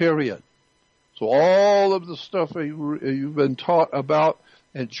 Period. So all of the stuff you've been taught about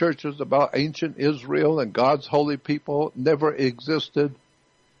in churches about ancient Israel and God's holy people never existed,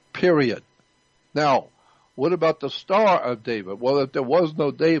 period. Now, what about the Star of David? Well, if there was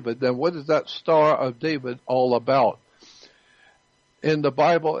no David, then what is that Star of David all about? In the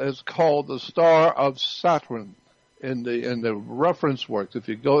Bible, it's called the Star of Saturn. In the reference works, if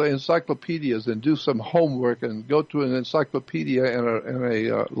you go to encyclopedias and do some homework and go to an encyclopedia in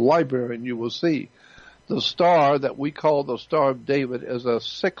a library, and you will see the star that we call the Star of David is a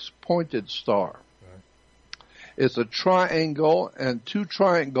 6-pointed star. It's a triangle and 2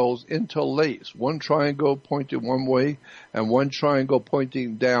 triangles interlaced, one triangle pointing one way and one triangle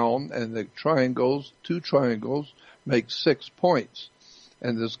pointing down, and the 2 triangles make 6 points,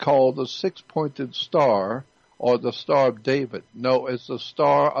 and it's called the 6-pointed star, or the Star of David. No, it's the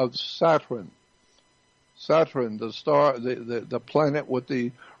Star of Saturn. Saturn, the star, the planet with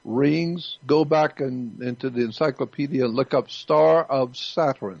the rings. Go back into the encyclopedia and look up Star of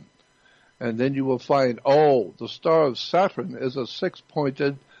Saturn. And then you will find, the Star of Saturn is a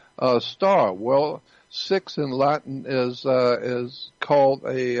 6-pointed star. Well, 6 in Latin is called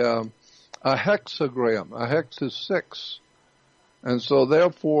a hexagram. A hex is 6. And so,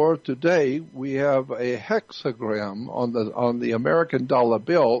 therefore, today we have a hexagram on the American dollar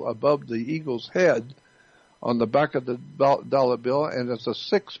bill above the eagle's head, on the back of the dollar bill, and it's a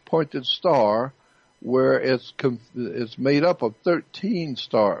six-pointed star where it's made up of 13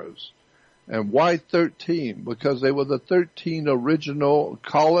 stars. And why 13? Because they were the 13 original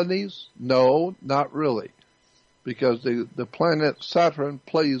colonies? No, not really. Because the planet Saturn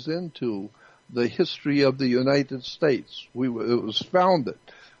plays into the history of the United States. It was founded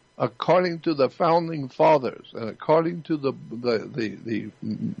according to the founding fathers, and according to the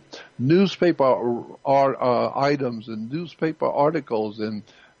newspaper items and newspaper articles and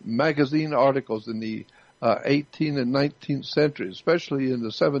magazine articles in the 18th and 19th century, especially in the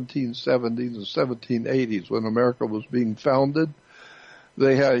 1770s and 1780s when America was being founded.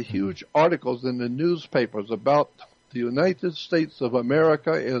 They had huge articles in the newspapers about the United States of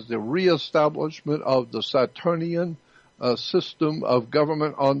America as the reestablishment of the Saturnian system of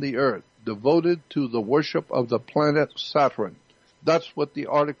government on the earth, devoted to the worship of the planet Saturn. That's what the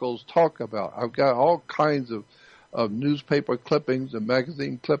articles talk about. I've got all kinds of newspaper clippings and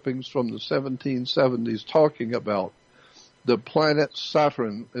magazine clippings from the 1770s talking about the planet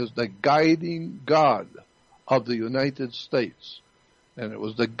Saturn as the guiding god of the United States. And it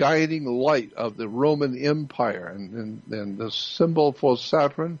was the guiding light of the Roman Empire. And the symbol for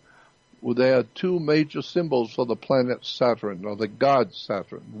Saturn, well, they had two major symbols for the planet Saturn, or the god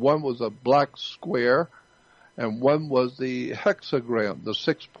Saturn. One was a black square, and one was the hexagram, the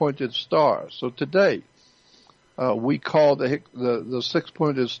six-pointed star. So today, we call the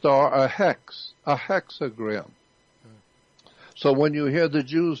six-pointed star a hexagram. So when you hear the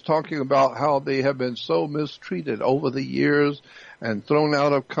Jews talking about how they have been so mistreated over the years and thrown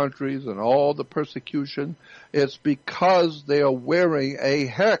out of countries and all the persecution, it's because they are wearing a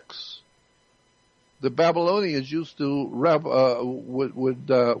hex. The Babylonians used to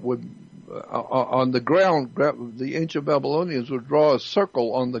on the ground, the ancient Babylonians would draw a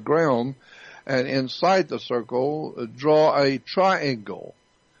circle on the ground, and inside the circle draw a triangle.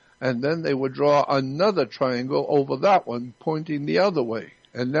 And then they would draw another triangle over that one, pointing the other way.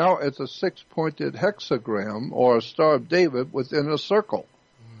 And now it's a six-pointed hexagram, or a Star of David, within a circle.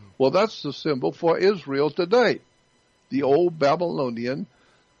 Well, that's the symbol for Israel today. The old Babylonian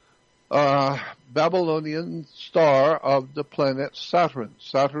star of the planet Saturn.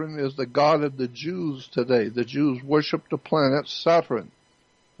 Saturn is the god of the Jews today. The Jews worship the planet Saturn.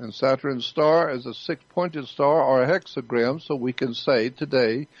 And Saturn's star is a six-pointed star or a hexagram, so we can say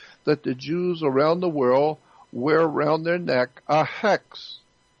today that the Jews around the world wear around their neck a hex.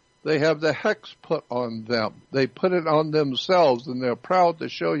 They have the hex put on them. They put it on themselves, and they're proud to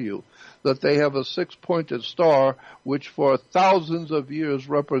show you that they have a six-pointed star, which for thousands of years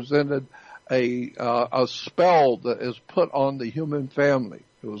represented a spell that is put on the human family.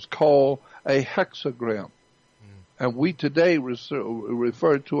 It was called a hexagram. And we today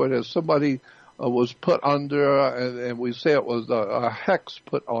refer to it as somebody was put under, and we say it was a hex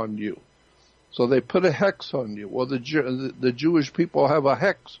put on you. So they put a hex on you. Well, the Jewish people have a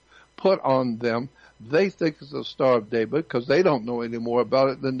hex put on them. They think it's the Star of David because they don't know any more about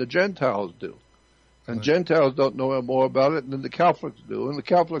it than the Gentiles do. And right. Gentiles don't know more about it than the Catholics do, and the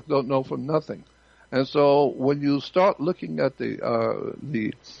Catholics don't know from nothing. And so when you start looking at the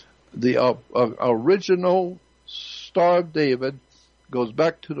original Star of David, goes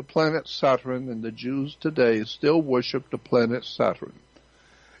back to the planet Saturn, and the Jews today still worship the planet Saturn.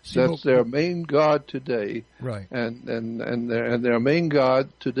 That's their main god today, right? And their main god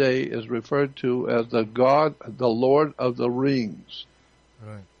today is referred to as the Lord of the Rings.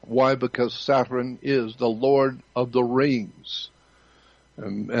 Right. Why? Because Saturn is the Lord of the Rings,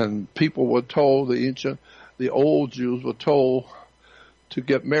 and people were told, the old Jews were told to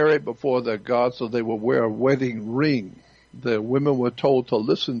get married before their god, so they would wear a wedding ring. The women were told to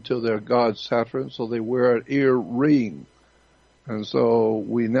listen to their god Saturn, so they wear an ear ring. And so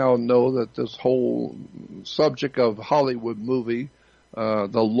we now know that this whole subject of Hollywood movie, the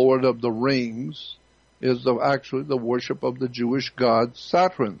Lord of the Rings, is actually the worship of the Jewish god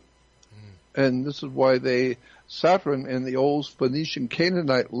Saturn. And this is why Saturn in the old Phoenician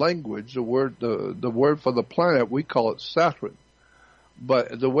Canaanite language, the word for the planet, we call it Saturn.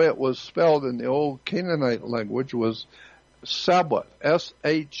 But the way it was spelled in the old Canaanite language was Sabbath,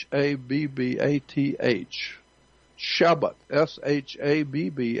 S-H-A-B-B-A-T-H. Shabbat,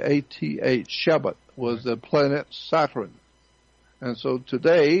 S-H-A-B-B-A-T-H. Shabbat was the planet Saturn. And so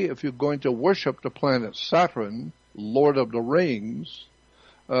today, if you're going to worship the planet Saturn, Lord of the Rings,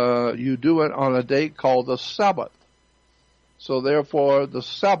 you do it on a date called the Sabbath. So therefore, the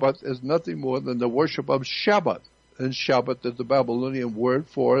Sabbath is nothing more than the worship of Shabbat. And Shabbat is the Babylonian word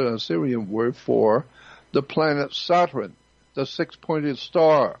for, an Assyrian word for, the planet Saturn, the six-pointed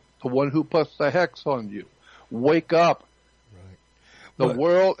star, the one who puts the hex on you. Wake up. The But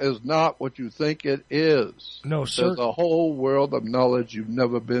world is not what you think it is. No, sir. There's a whole world of knowledge you've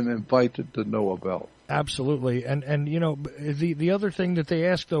never been invited to know about. Absolutely. And you know, the other thing that they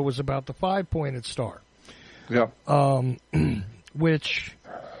asked, though, was about the 5-pointed star. Yeah. Which,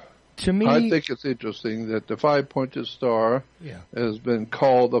 to me, I think it's interesting that the 5-pointed star has been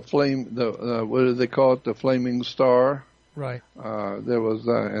called the flame. What do they call it? The flaming star. Right. There was,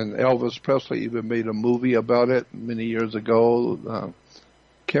 and Elvis Presley even made a movie about it many years ago.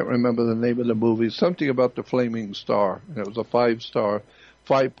 Can't remember the name of the movie. Something about the flaming star. And it was a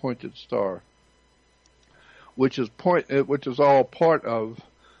 5-pointed star, which is all part of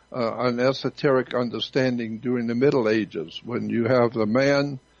an esoteric understanding during the Middle Ages, when you have the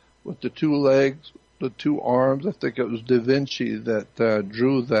man with the 2 legs, the 2 arms. I think it was Da Vinci that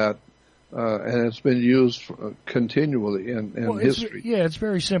drew that. And it's been used continually in history. It's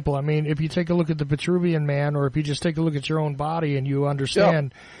very simple. I mean, if you take a look at the Vitruvian Man, or if you just take a look at your own body and you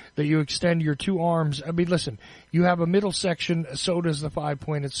understand that you extend your 2 arms. I mean, listen, you have a middle section, so does the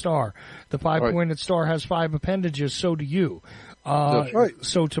 5-pointed star. The 5-pointed star has 5 appendages, so do you. That's right.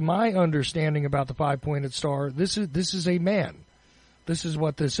 So to my understanding about the 5-pointed star, this is a man. This is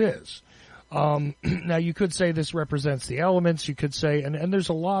what this is. Now, you could say this represents the elements. You could say, and there's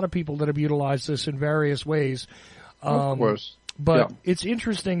a lot of people that have utilized this in various ways. Of course. But it's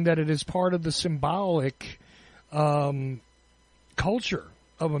interesting that it is part of the symbolic culture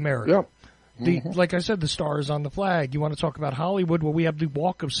of America. Yeah. Like I said, the stars on the flag. You want to talk about Hollywood? Well, we have the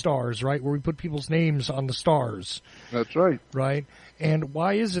Walk of Stars, right, where we put people's names on the stars. That's right. Right? And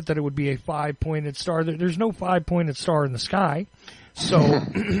why is it that it would be a 5-pointed star? There's no 5-pointed star in the sky. So,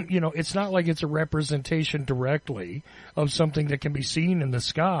 you know, it's not like it's a representation directly of something that can be seen in the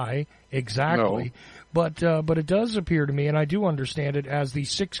sky exactly. No. But it does appear to me, and I do understand it, as the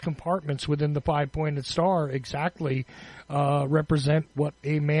 6 compartments within the 5-pointed star exactly represent what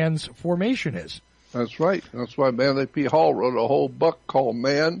a man's formation is. That's right. That's why Manly P. Hall wrote a whole book called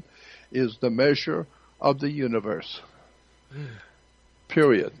Man is the Measure of the Universe.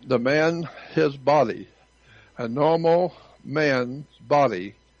 Period. The man, his body, a normal man's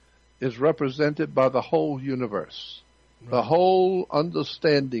body, is represented by the whole universe. Right. The whole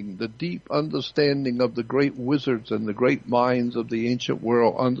understanding, the deep understanding of the great wizards and the great minds of the ancient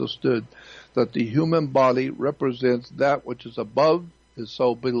world understood that the human body represents that which is above is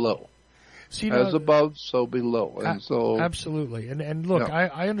so below. See, as above, so below. And so, absolutely. And look,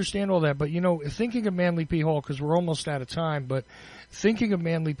 I understand all that, but, you know, thinking of Manly P. Hall, because we're almost out of time, but thinking of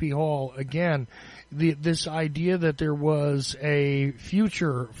Manly P. Hall, again, this idea that there was a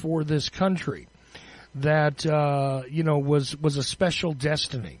future for this country that, you know, was a special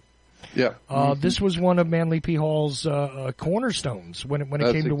destiny. Yeah. This was one of Manly P. Hall's cornerstones when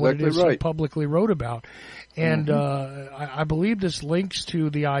it came to what it is he publicly wrote about. And I believe this links to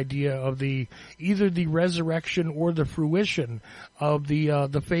the idea of either the resurrection or the fruition of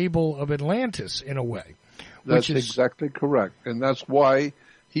the fable of Atlantis in a way. That's exactly correct. And that's why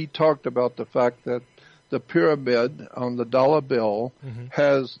he talked about the fact that the pyramid on the dollar bill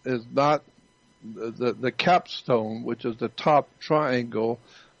is not the capstone, which is the top triangle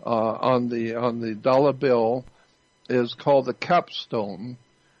on the dollar bill, is called the capstone,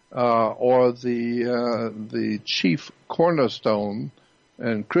 or the chief cornerstone.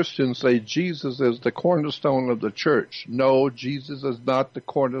 And Christians say Jesus is the cornerstone of the church. No, Jesus is not the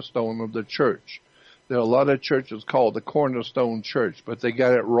cornerstone of the church. There are a lot of churches called the Cornerstone Church, but they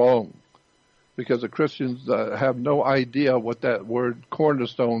got it wrong, because the Christians have no idea what that word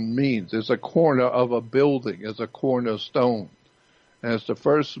cornerstone means. It's a corner of a building. It's a cornerstone. And it's the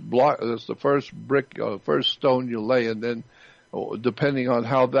first block, it's the first brick, first stone you lay, and then depending on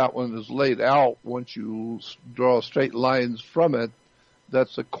how that one is laid out, once you draw straight lines from it,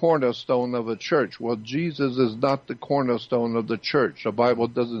 that's the cornerstone of a church. Well, Jesus is not the cornerstone of the church. The Bible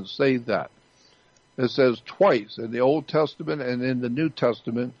doesn't say that. It says twice in the Old Testament and in the New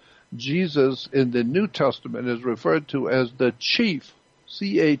Testament. Jesus in the New Testament is referred to as the chief,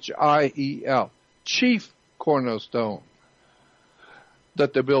 C-H-I-E-L, chief cornerstone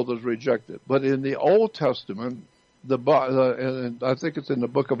that the builders rejected. But in the Old Testament, and I think it's in the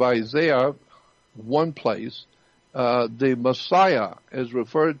book of Isaiah, one place, the Messiah is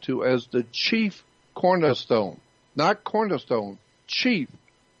referred to as the chief cornerstone. Not cornerstone, chief,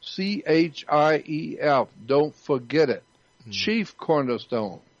 C-H-I-E-F. Don't forget it. Chief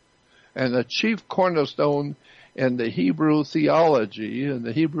cornerstone. And the chief cornerstone in the Hebrew theology, in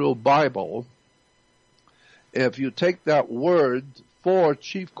the Hebrew Bible, if you take that word for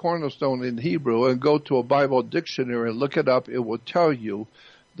chief cornerstone in Hebrew and go to a Bible dictionary and look it up, it will tell you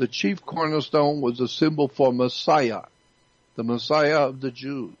The chief cornerstone was a symbol for Messiah, the Messiah of the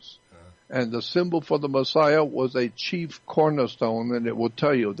Jews. And the symbol for the Messiah was a chief cornerstone, and it will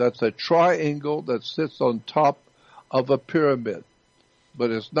tell you that's a triangle that sits on top of a pyramid.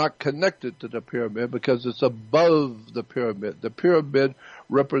 But it's not connected to the pyramid because it's above the pyramid. The pyramid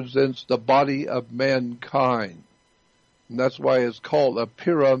represents the body of mankind. And that's why it's called a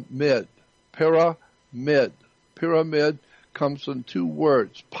pyramid. Pyramid. Pyramid comes from two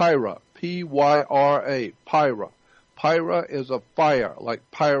words. Pyra. P-Y-R-A. Pyra. Pyra is a fire, like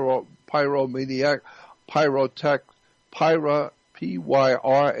pyromaniac, pyrotech. Pyra,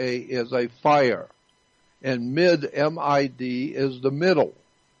 P-Y-R-A, is a fire. And mid, M-I-D, is the middle.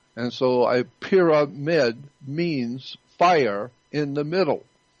 And so a pyramid means fire in the middle.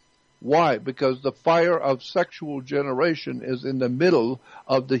 Why? Because the fire of sexual generation is in the middle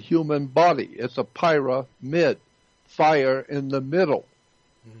of the human body. It's a pyramid, fire in the middle.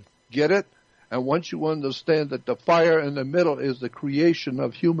 Get it? And once you understand that the fire in the middle is the creation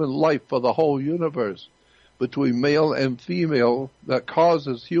of human life for the whole universe, between male and female, that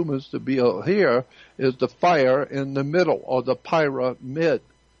causes humans to be here, is the fire in the middle, or the pyramid. Right.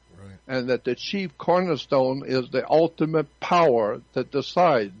 And that the chief cornerstone is the ultimate power that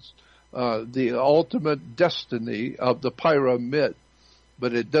decides the ultimate destiny of the pyramid.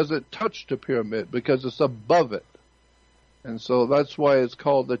 But it doesn't touch the pyramid because it's above it. And so that's why it's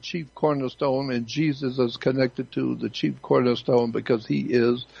called the chief cornerstone, and Jesus is connected to the chief cornerstone because he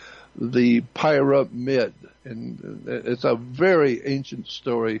is the pyramid. And it's a very ancient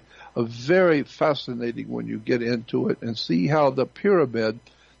story, a very fascinating when you get into it and see how the pyramid,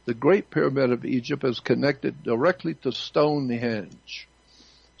 the Great Pyramid of Egypt, is connected directly to Stonehenge.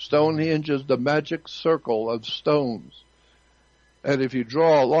 Stonehenge is the magic circle of stones. And if you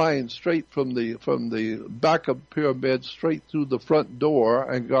draw a line straight from the back of the pyramid straight through the front door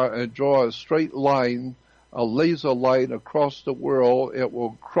and draw a straight line, a laser line across the world, it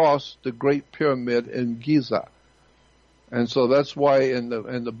will cross the Great Pyramid in Giza. And so that's why in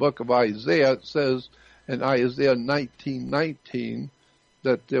the book of Isaiah it says in Isaiah 19:19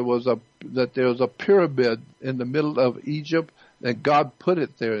 that there was a pyramid in the middle of Egypt, and God put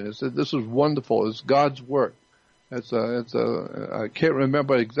it there. And it said, "This is wonderful. It's God's work." I can't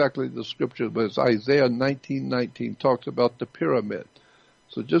remember exactly the scripture, but it's Isaiah 19:19 talks about the pyramid.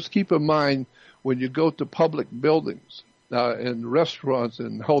 So just keep in mind when you go to public buildings, in restaurants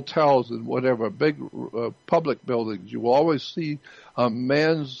and hotels and whatever, big public buildings, you will always see the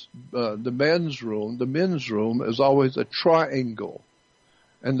men's room is always a triangle.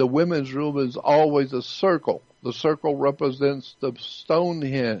 And the women's room is always a circle. The circle represents the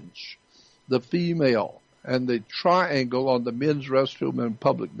Stonehenge, the female. And the triangle on the men's restroom in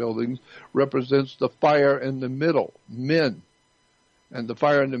public buildings represents the fire in the middle, men. And the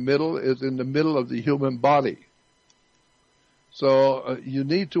fire in the middle is in the middle of the human body. So you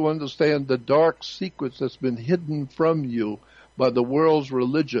need to understand the dark secrets that's been hidden from you by the world's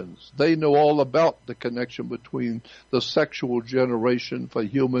religions. They know all about the connection between the sexual generation for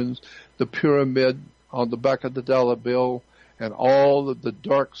humans, the pyramid on the back of the dollar bill, and all of the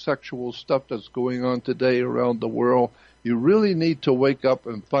dark sexual stuff that's going on today around the world. You really need to wake up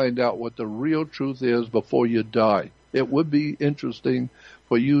and find out what the real truth is before you die. It would be interesting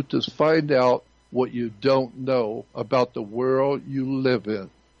for you to find out what you don't know about the world you live in.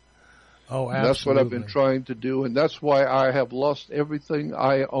 Oh, absolutely. And that's what I've been trying to do, and that's why I have lost everything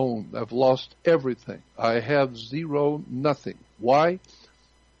I own. I've lost everything. I have zero, nothing. Why?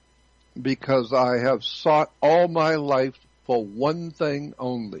 Because I have sought all my life for one thing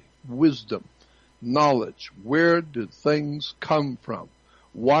only: wisdom, knowledge. Where do things come from?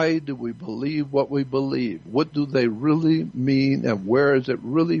 Why do we believe what we believe? What do they really mean, and where is it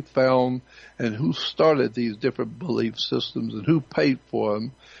really found, and who started these different belief systems, and who paid for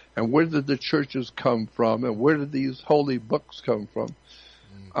them, and where did the churches come from, and where did these holy books come from?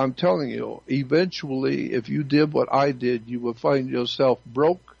 I'm telling you, eventually, if you did what I did, you would find yourself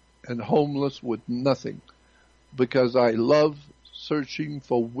broke and homeless with nothing. Because I love searching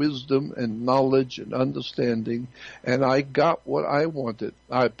for wisdom and knowledge and understanding, and I got what I wanted.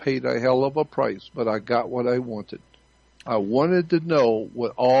 I paid a hell of a price, but I got what I wanted. I wanted to know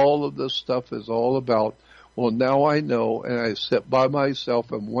what all of this stuff is all about. Well, now I know, and I sit by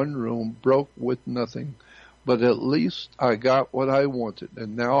myself in one room, broke with nothing. But at least I got what I wanted,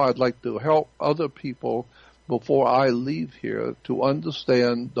 and now I'd like to help other people before I leave here to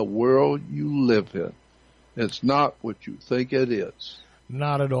understand the world you live in. It's not what you think it is.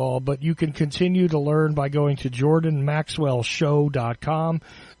 Not at all, but you can continue to learn by going to jordanmaxwellshow.com.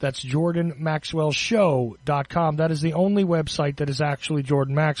 That's jordanmaxwellshow.com. That is the only website that is actually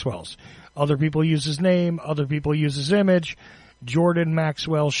Jordan Maxwell's. Other people use his name, other people use his image.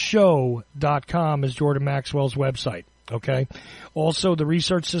 jordanmaxwellshow.com is Jordan Maxwell's website. Okay. Also, the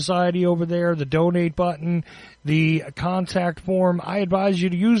Research Society over there, the donate button, the contact form, I advise you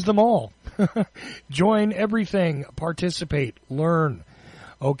to use them all. Join everything, participate, learn.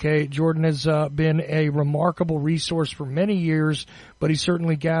 Okay, Jordan has been a remarkable resource for many years, but he's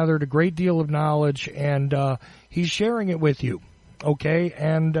certainly gathered a great deal of knowledge, and he's sharing it with you. Okay,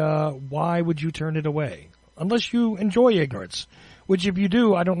 and why would you turn it away? Unless you enjoy ignorance, which if you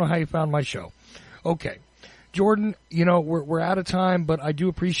do, I don't know how you found my show. Okay. Jordan, you know, we're out of time, but I do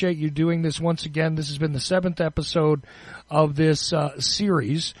appreciate you doing this once again. This has been the 7th episode of this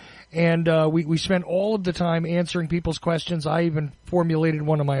series, and we spent all of the time answering people's questions. I even formulated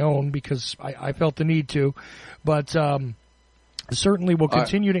one of my own because I felt the need to, but certainly we'll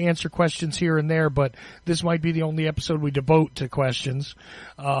continue to answer questions here and there, but this might be the only episode we devote to questions.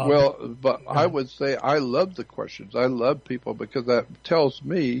 But I would say I love the questions. I love people because that tells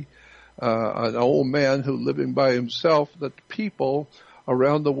me, an old man who living by himself, that people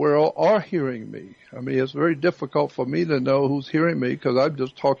around the world are hearing me. I mean, it's very difficult for me to know who's hearing me because I'm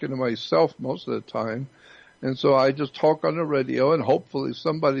just talking to myself most of the time. And so I just talk on the radio, and hopefully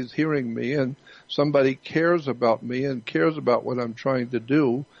somebody's hearing me and somebody cares about me and cares about what I'm trying to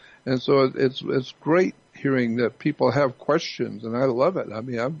do. And so it's great hearing that people have questions, and I love it. I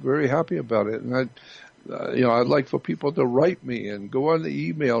mean, I'm very happy about it. And I'd like for people to write me and go on the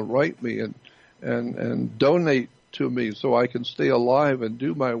email, write me and donate to me so I can stay alive and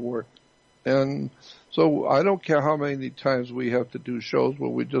do my work. And so I don't care how many times we have to do shows where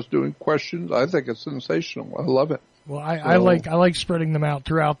we're just doing questions. I think it's sensational. I love it. Well, I like spreading them out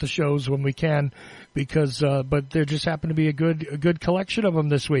throughout the shows when we can, because but there just happened to be a good collection of them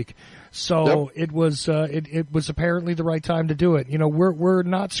this week. So yep. It was apparently the right time to do it. You know, we're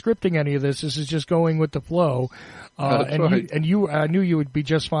not scripting any of this. This is just going with the flow. That's right. I knew you would be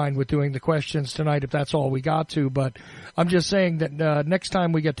just fine with doing the questions tonight if that's all we got to. But I'm just saying that next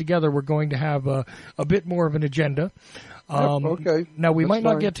time we get together, we're going to have a bit more of an agenda. Okay. Now we That's might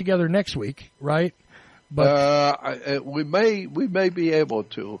fine. not get together next week, right? But we may be able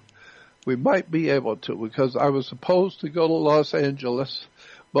to. We might be able to, because I was supposed to go to Los Angeles,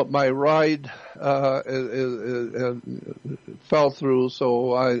 but my ride fell through,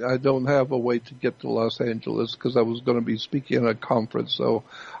 so I don't have a way to get to Los Angeles because I was going to be speaking at a conference. So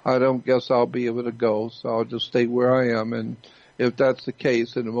I don't guess I'll be able to go. So I'll just stay where I am, and if that's the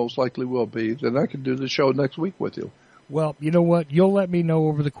case, and it most likely will be, then I can do the show next week with you. Well, you know what? You'll let me know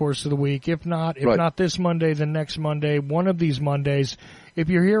over the course of the week. If not this Monday, then next Monday, one of these Mondays. If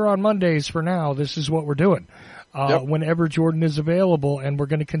you're here on Mondays for now, this is what we're doing. Whenever Jordan is available, and we're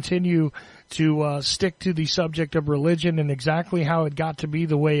going to continue to stick to the subject of religion and exactly how it got to be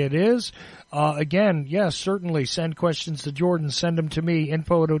the way it is. Again, yes, certainly send questions to Jordan. Send them to me,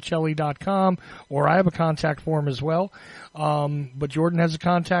 info@ocelli.com, or I have a contact form as well. But Jordan has a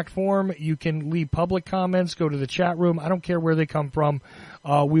contact form. You can leave public comments, go to the chat room. I don't care where they come from.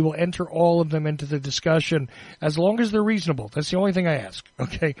 We will enter all of them into the discussion as long as they're reasonable. That's the only thing I ask.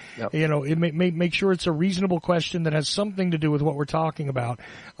 Okay. Yep. You know, make sure it's a reasonable question that has something to do with what we're talking about.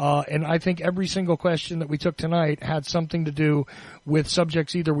 And I think every single question that we took tonight had something to do with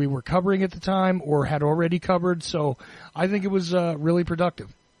subjects either we were covering at the time or had already covered. So I think it was really productive.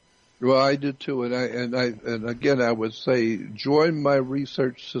 Well, I do too, and again, I would say join my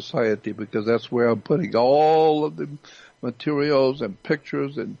research society, because that's where I'm putting all of the materials and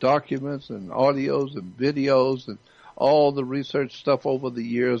pictures and documents and audios and videos and all the research stuff over the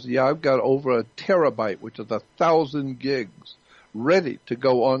years. Yeah, I've got over a terabyte, which is 1,000 gigs, ready to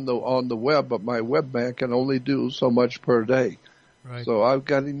go on the web, but my webman can only do so much per day. Right. So I've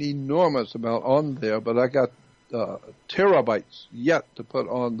got an enormous amount on there, but I got terabytes yet to put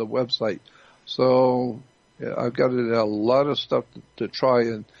on the website. So yeah, I've got a lot of stuff to try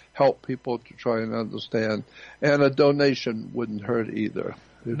and help people to try and understand. And a donation wouldn't hurt either.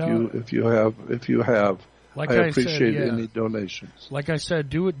 If you have. Like I I appreciate said, yeah. any donations. Like I said,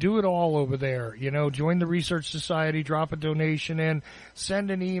 do it all over there. You know, join the Research Society, drop a donation in,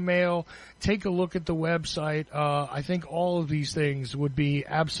 send an email, take a look at the website. I think all of these things would be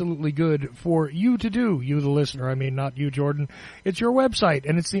absolutely good for you to do, you the listener. I mean, not you, Jordan. It's your website,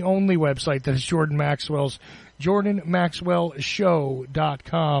 and it's the only website that is Jordan Maxwell's,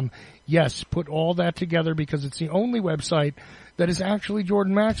 jordanmaxwellshow.com. Yes, put all that together because it's the only website that is actually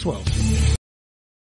Jordan Maxwell's.